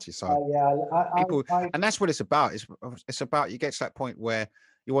a party. So yeah, people, I and that's what it's about. It's about you get to that point where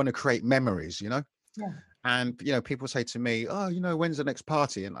you want to create memories, you know. yeah. And you know, people say to me, "Oh, you know, when's the next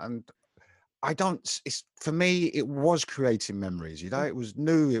party?" And I don't. It's for me. It was creating memories. You know, it was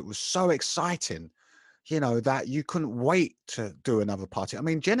new. It was so exciting. You know that you couldn't wait to do another party. I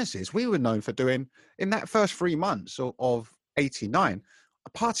mean, Genesis, we were known for doing in that first 3 months of '89 a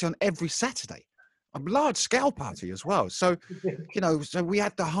party on every Saturday, a large scale party as well. So, you know, so we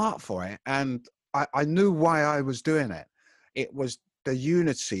had the heart for it, and I knew why I was doing it. It was the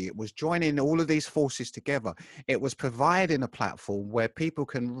unity. It was joining all of these forces together. It was providing a platform where people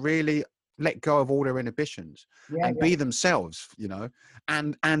can really let go of all their inhibitions Yeah, and yeah. be themselves, you know,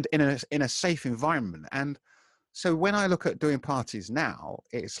 and in a safe environment. And so when I look at doing parties now,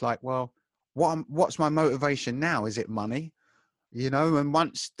 it's like, well, what's my motivation now? Is it money? You know, and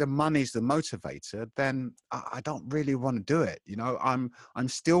once the money's the motivator, then I don't really want to do it. You know, I'm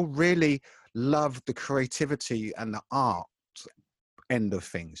still really love the creativity and the art end of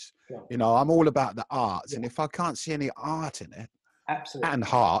things. Yeah. You know, I'm all about the arts, Yeah. and if I can't see any art in it Absolutely. and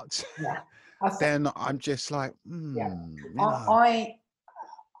heart, Yeah. then I'm just like, Yeah. you know.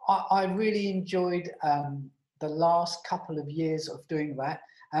 I really enjoyed the last couple of years of doing that.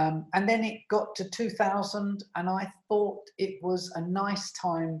 And then it got to 2000, and I thought it was a nice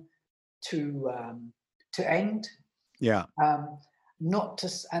time to end. Yeah. Not to,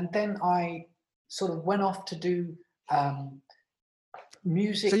 and then I sort of went off to do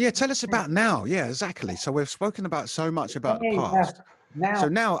music. So yeah, tell us about now. Yeah, exactly. So we've spoken about so much about the past. Now, So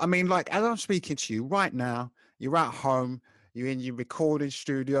now, I mean, like as I'm speaking to you right now, you're at home, you're in your recording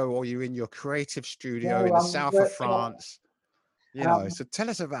studio, or you're in your creative studio in the south of France. You know, so tell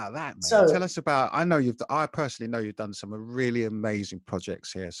us about that, mate. So- Tell us about. I personally know you've done some really amazing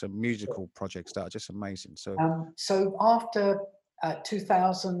projects here, some musical projects that are just amazing. So so after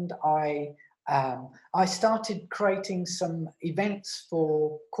 2000, I started creating some events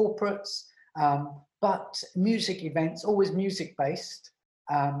for corporates, but music events, always music based,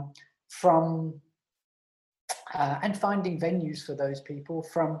 from and finding venues for those people.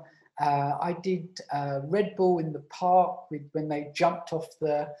 From I did Red Bull in the park when they jumped off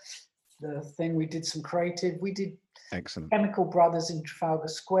the thing. We did some creative. We did excellent. Chemical Brothers in Trafalgar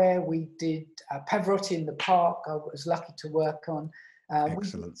Square. We did Pavarotti in the park. I was lucky to work on. We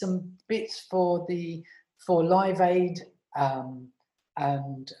did some bits for Live Aid and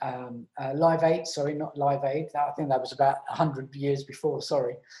Live 8. Sorry, not Live Aid. I think that was about 100 years before.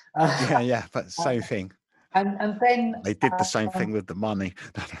 Sorry. Yeah, but same thing. And then They did the same thing with the money.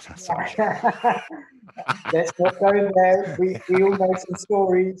 Sorry. Let's not go there. We all know some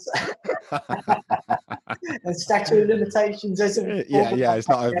stories. And statute of limitations isn't. Yeah, it's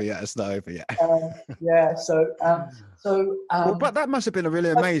not over yet. It's not over yet. Yeah, Well, but that must have been a really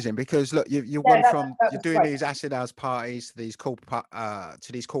amazing, because look, you went from you're doing these acid house parties to these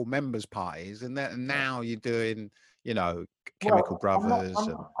cool members parties, and now you're doing, you know, Chemical Brothers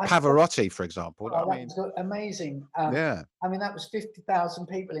and Pavarotti, for example. Oh, I mean, that was amazing. yeah. I mean, that was 50,000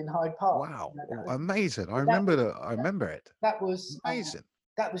 people in Hyde Park. Wow, amazing! I remember it. That was amazing.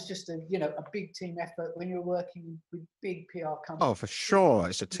 that was just a big team effort when you're working with big PR companies. Oh, for sure,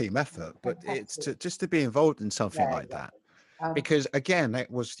 it's a team effort, but it's just to be involved in something like that. Because again,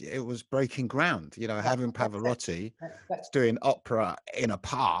 it was breaking ground, having Pavarotti doing opera in a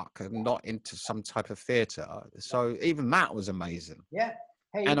park and not into some type of theatre. So even that was amazing. Yeah.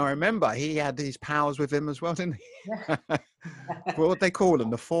 Hey, and I remember he had these powers with him as well, didn't he? Yeah. What they call them?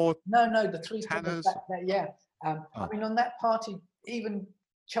 The four? No, the three tenors. Yeah. I mean, on that party, even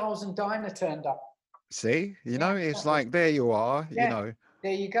Charles and Dinah turned up. See, it's like there you are. There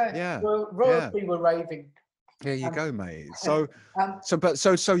you go. Yeah. Royalty were raving. There you go, mate. So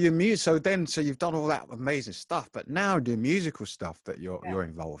your music. So you've done all that amazing stuff, but now the musical stuff that you're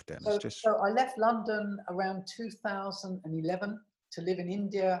involved in. So I left London around 2011 to live in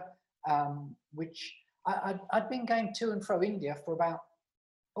India, which I'd been going to and fro India for about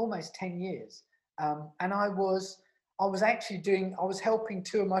almost 10 years, and I was helping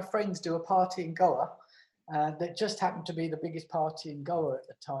two of my friends do a party in Goa that just happened to be the biggest party in Goa at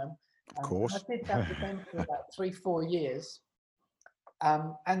the time. Of course. I did that with them for about 3-4 years.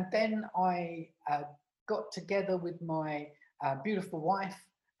 And then I got together with my beautiful wife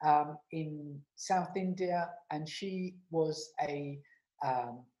in South India, and she was a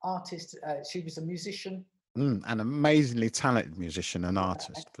artist. She was a musician. An amazingly talented musician and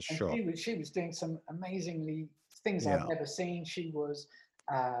artist, for sure. She was doing some amazingly things I've never seen. She was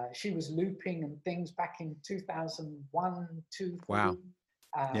looping and things back in 2001, 2002. Wow.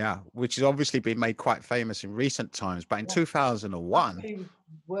 Which has obviously been made quite famous in recent times, but in 2001 he was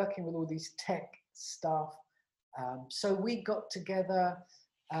working with all these tech stuff, so we got together.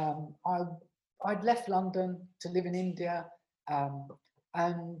 I'd left London to live in India,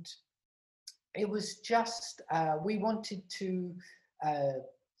 and it was just we wanted to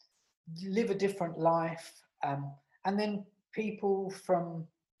live a different life, and then people from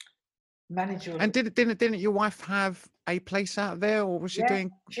manager. And didn't your wife have a place out there, or was she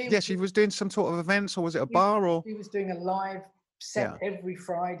doing? She was doing some sort of events, or was it a bar? Or she was doing a live set every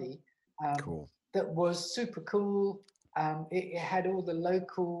Friday. Cool. That was super cool. It had all the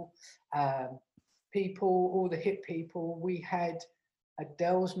local people, all the hip people. We had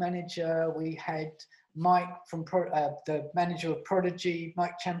Adele's manager. We had Mike from the manager of Prodigy,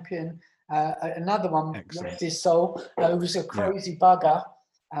 Mike Champion. Another one, rest his soul, who was a crazy bugger.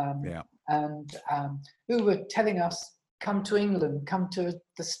 And who were telling us, come to England, come to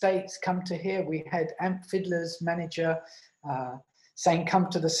the States, come to here. We had Amp Fiddler's manager saying, come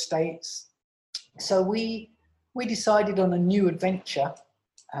to the States. So we decided on a new adventure,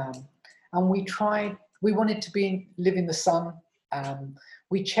 and we wanted to live in the sun.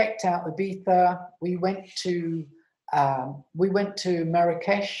 We checked out Ibiza. We went to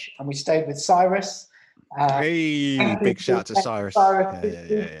Marrakesh, and we stayed with Cyrus. Hey, big shout out to Cyrus.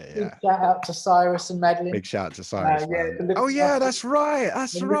 Big shout out to Cyrus and Madeline. Big shout out to Cyrus. Oh yeah, that's right.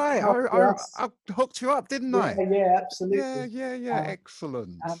 That's right. I hooked you up, didn't I? Yeah, absolutely. Yeah.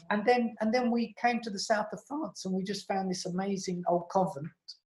 Excellent. And then we came to the south of France, and we just found this amazing old convent,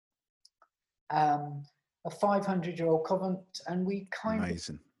 a 500-year-old convent, and we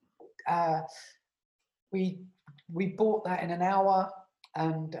amazing. We bought that in an hour,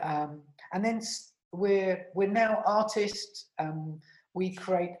 and then. We're now artists. We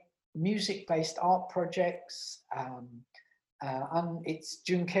create music-based art projects. It's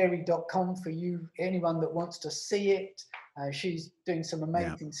junecarey.com for anyone that wants to see it. She's doing some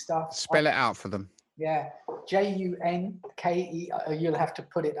amazing stuff. Spell it out for them. Yeah, JUNKE. You'll have to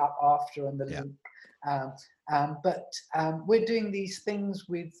put it up after on the link. But we're doing these things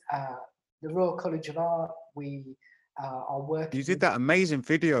with the Royal College of Art. We are working. You did that amazing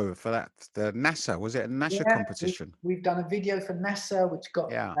video for the NASA. Was it a NASA competition? We've done a video for NASA, which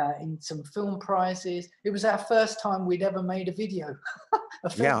got in some film prizes. It was our first time we'd ever made a video.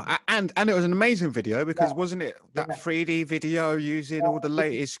 And it was an amazing video because wasn't it that 3D video using all the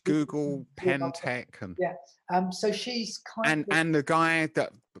latest Google pen tech and so she's and the guy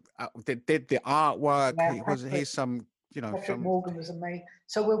that did the artwork. He's some Patrick Morgan was amazing.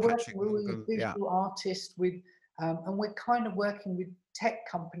 So we're working with visual artists with. And we're kind of working with tech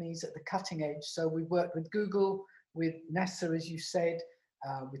companies at the cutting edge. So we worked with Google, with NASA, as you said,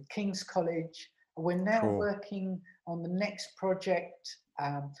 with King's College. We're now working on the next project,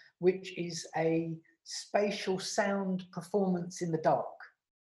 which is a spatial sound performance in the dark.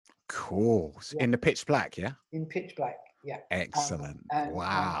 Cool. In the pitch black, In pitch black, Excellent.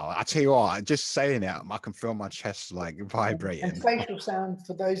 Wow. I tell you what, just saying it, I can feel my chest like vibrating. And spatial sound,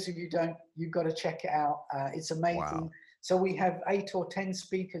 for those of you who don't, you've got to check it out. It's amazing. Wow. So we have 8 or 10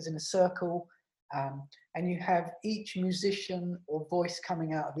 speakers in a circle, and you have each musician or voice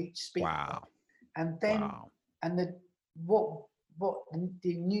coming out of each speaker. Wow. And then, Wow. and what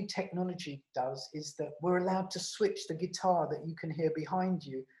the new technology does is that we're allowed to switch the guitar that you can hear behind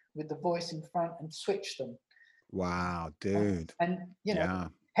you with the voice in front and switch them. Wow, dude. And you know, Yeah.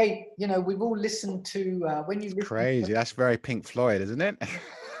 hey, you know, we've all listened to when you listen Crazy. That's very Pink Floyd, isn't it?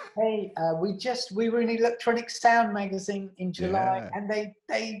 Hey, we were in Electronic Sound magazine in July, Yeah. and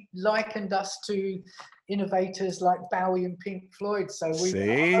they likened us to innovators like Bowie and Pink Floyd. So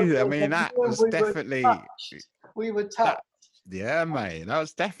See, I mean, that was definitely we were touched. that. Yeah, mate. That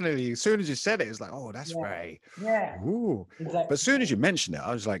was definitely, as soon as you said it, it was like, oh, that's very, ooh. Exactly. But as soon as you mentioned it,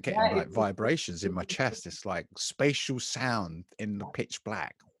 I was like getting like it- vibrations in my chest. It's like spatial sound in the pitch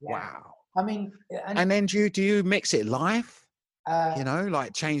black. Wow. I mean, And then do you mix it live? uh, You know,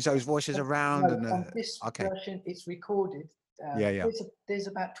 like change those voices around no, and on this version, it's recorded. Yeah. There's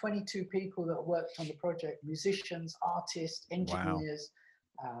about 22 people that worked on the project: musicians, artists, engineers.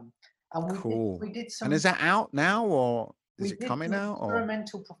 And we did some. And is that out now, or is We it did coming some out? Or?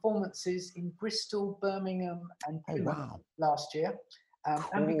 experimental performances in Bristol, Birmingham, and Plymouth last year.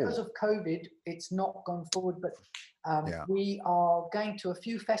 And because of COVID, it's not gone forward. But we are going to a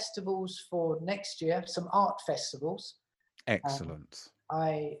few festivals for next year, some art festivals. Excellent.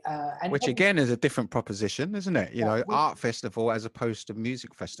 And which again is a different proposition, isn't it? You know, art festival as opposed to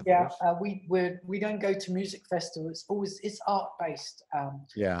music festivals. Yeah, we don't go to music festivals. It's art based.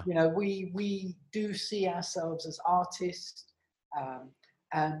 Yeah. You know, we do see ourselves as artists,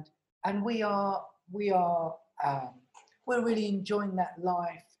 and we're really enjoying that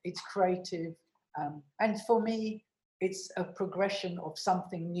life. It's creative, and for me, it's a progression of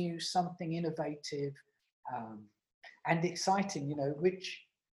something new, something innovative. And exciting, you know, which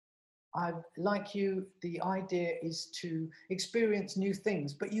like you, the idea is to experience new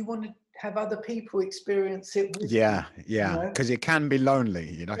things, but you want to have other people experience it with you, because it can be lonely,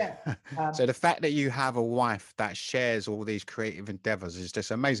 you know. Yeah. So the fact that you have a wife that shares all these creative endeavors is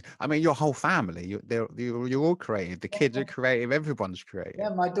just amazing. I mean, your whole family, you're all creative. The kids are creative. Everyone's creative. Yeah,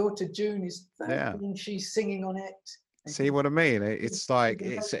 my daughter June is 13. She's singing on it. See what I mean? It's like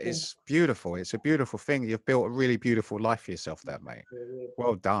it's beautiful. It's a beautiful thing. You've built a really beautiful life for yourself there, mate.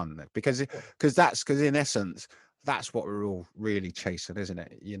 Well done. Because in essence, that's what we're all really chasing, isn't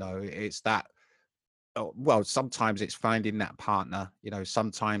it? You know, it's that. Well, sometimes it's finding that partner. You know,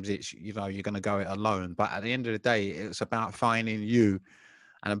 sometimes it's, you know, you're going to go it alone. But at the end of the day, it's about finding you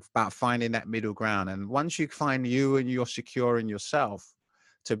and about finding that middle ground. And once you find you and you're secure in yourself,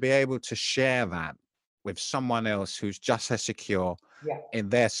 to be able to share that with someone else who's just as secure in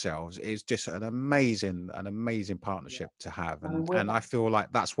themselves is just an amazing partnership to have. And I feel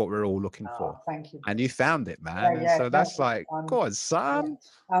like that's what we're all looking for. Thank you. And you found it, man. And so that's like, go on, son.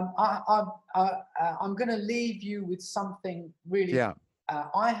 I'm going to leave you with something really.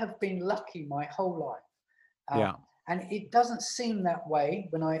 I have been lucky my whole life. And it doesn't seem that way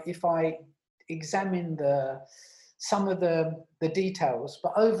if I examine some of the details,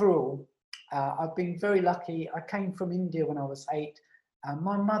 but overall, I've been very lucky. I came from India when I was 8.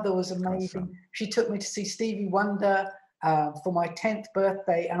 My mother was amazing. She took me to see Stevie Wonder for my 10th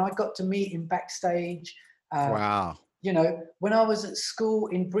birthday, and I got to meet him backstage. Wow. You know, when I was at school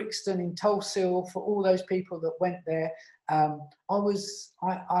in Brixton, in Tulsa, for all those people that went there, I was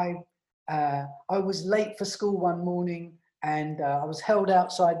late for school one morning, and I was held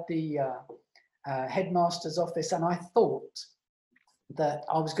outside the headmaster's office, and I thought that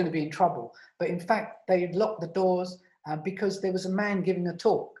I was going to be in trouble. But in fact, they had locked the doors because there was a man giving a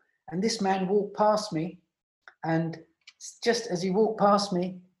talk. And this man walked past me. And just as he walked past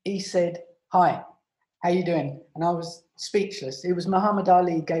me, he said, "Hi, how you doing?" And I was speechless. It was Muhammad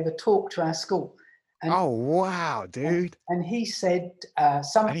Ali, gave a talk to our school. And, oh, wow, dude. And he said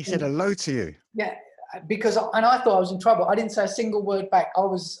something. And he said hello to you. Yeah. And I thought I was in trouble. I didn't say a single word back. I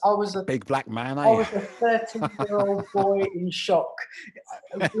was a big black man. I was a 13-year-old boy in shock.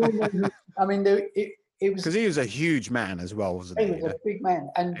 I mean, it was because he was a huge man as well, wasn't he? He was a big man,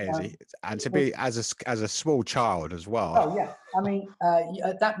 and to be as a small child as well. Oh yeah, I mean,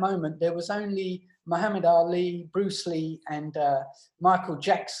 at that moment there was only Muhammad Ali, Bruce Lee, and Michael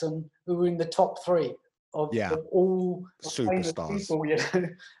Jackson who were in the top 3 of all superstars. People, you know?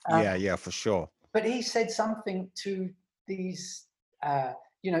 Yeah, for sure. But he said something to these,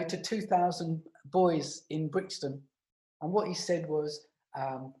 to 2,000 boys in Brixton. And what he said was,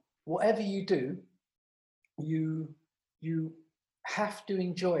 whatever you do, you have to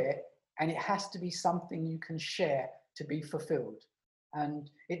enjoy it, and it has to be something you can share to be fulfilled.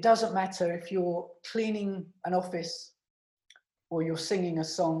 And it doesn't matter if you're cleaning an office or you're singing a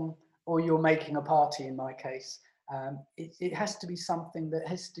song or you're making a party, in my case. It has to be something that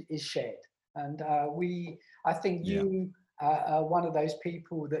is shared. And I think you are one of those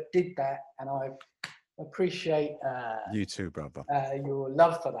people that did that, and I appreciate you too, brother. Your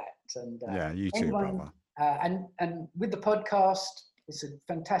love for that. And yeah, you too, brother. And with the podcast, it's a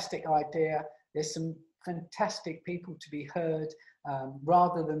fantastic idea. There's some fantastic people to be heard,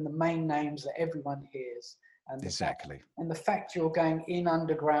 rather than the main names that everyone hears. And exactly. And the fact you're going in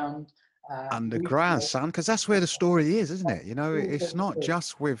underground. Underground, son, because that's where the story is, isn't it? You know, it's not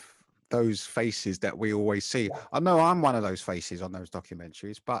just with those faces that we always see. I know I'm one of those faces on those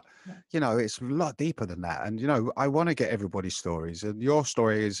documentaries, but you know, it's a lot deeper than that. And you know, I want to get everybody's stories, and your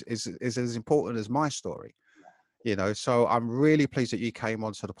story is as important as my story. You know, so I'm really pleased that you came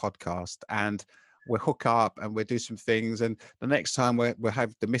onto the podcast, and we'll hook up and we'll do some things. And the next time we'll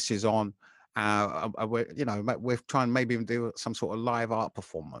have the missus on. We're trying maybe even do some sort of live art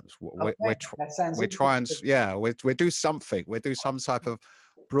performance. We're trying, we'll do something. We'll do some type of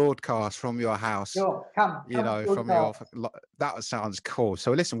broadcast from your house. Sure, come from your, that sounds cool.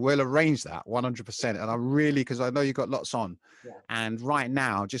 So listen, we'll arrange that 100%. And I really, because I know you've got lots on. Yeah. And right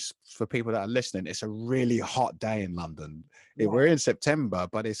now, just for people that are listening, it's a really hot day in London. Yeah. We're in September,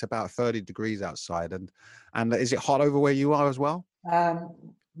 but it's about 30 degrees outside. And is it hot over where you are as well?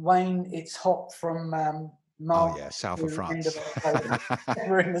 Wayne, it's hot from March. Oh yeah, south of France.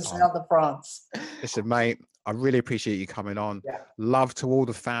 We're in the south of France. Listen, mate, I really appreciate you coming on. Yeah. Love to all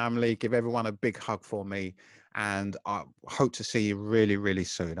the family. Give everyone a big hug for me. And I hope to see you really, really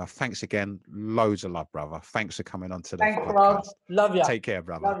soon. Thanks again. Loads of love, brother. Thanks for coming on to the podcast. Rob. Love you. Take care,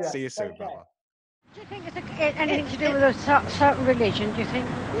 brother. See you soon, brother. Do you think it's anything to do with a certain religion, do you think?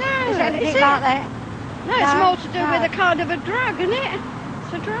 No. Is it anything like that? No, it's more to do with a kind of a drug, isn't it?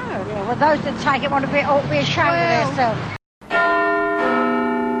 It's a drug. Yeah, well, those that take it ought to be ashamed of themselves.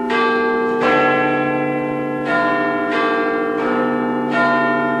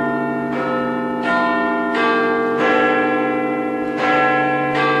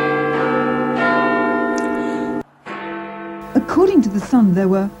 According to The Sun, there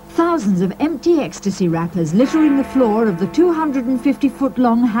were thousands of empty ecstasy wrappers littering the floor of the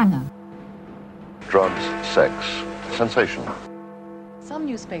 250-foot-long hangar. Drugs, sex, sensation. Some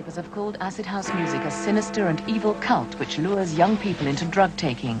newspapers have called acid house music a sinister and evil cult which lures young people into drug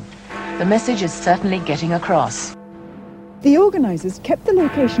taking. The message is certainly getting across. The organisers kept the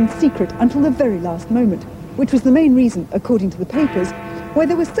location secret until the very last moment, which was the main reason, according to the papers, why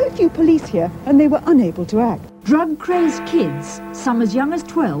there were so few police here and they were unable to act. Drug-crazed kids, some as young as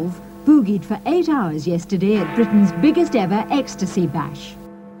 12, boogied for 8 hours yesterday at Britain's biggest ever ecstasy bash.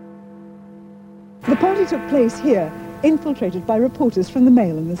 The party took place here, infiltrated by reporters from the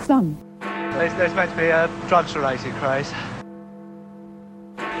Mail and the Sun. There's meant to be a drugs-related craze.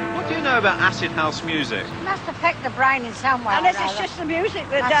 What do you know about acid house music? It must affect the brain in some way. Unless it's just the music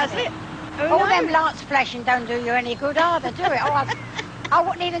that does it. All them lights flashing don't do you any good either, do it? I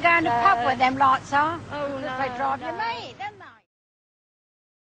wouldn't even go in the pub where them lights are. Oh, no, they drive you mad.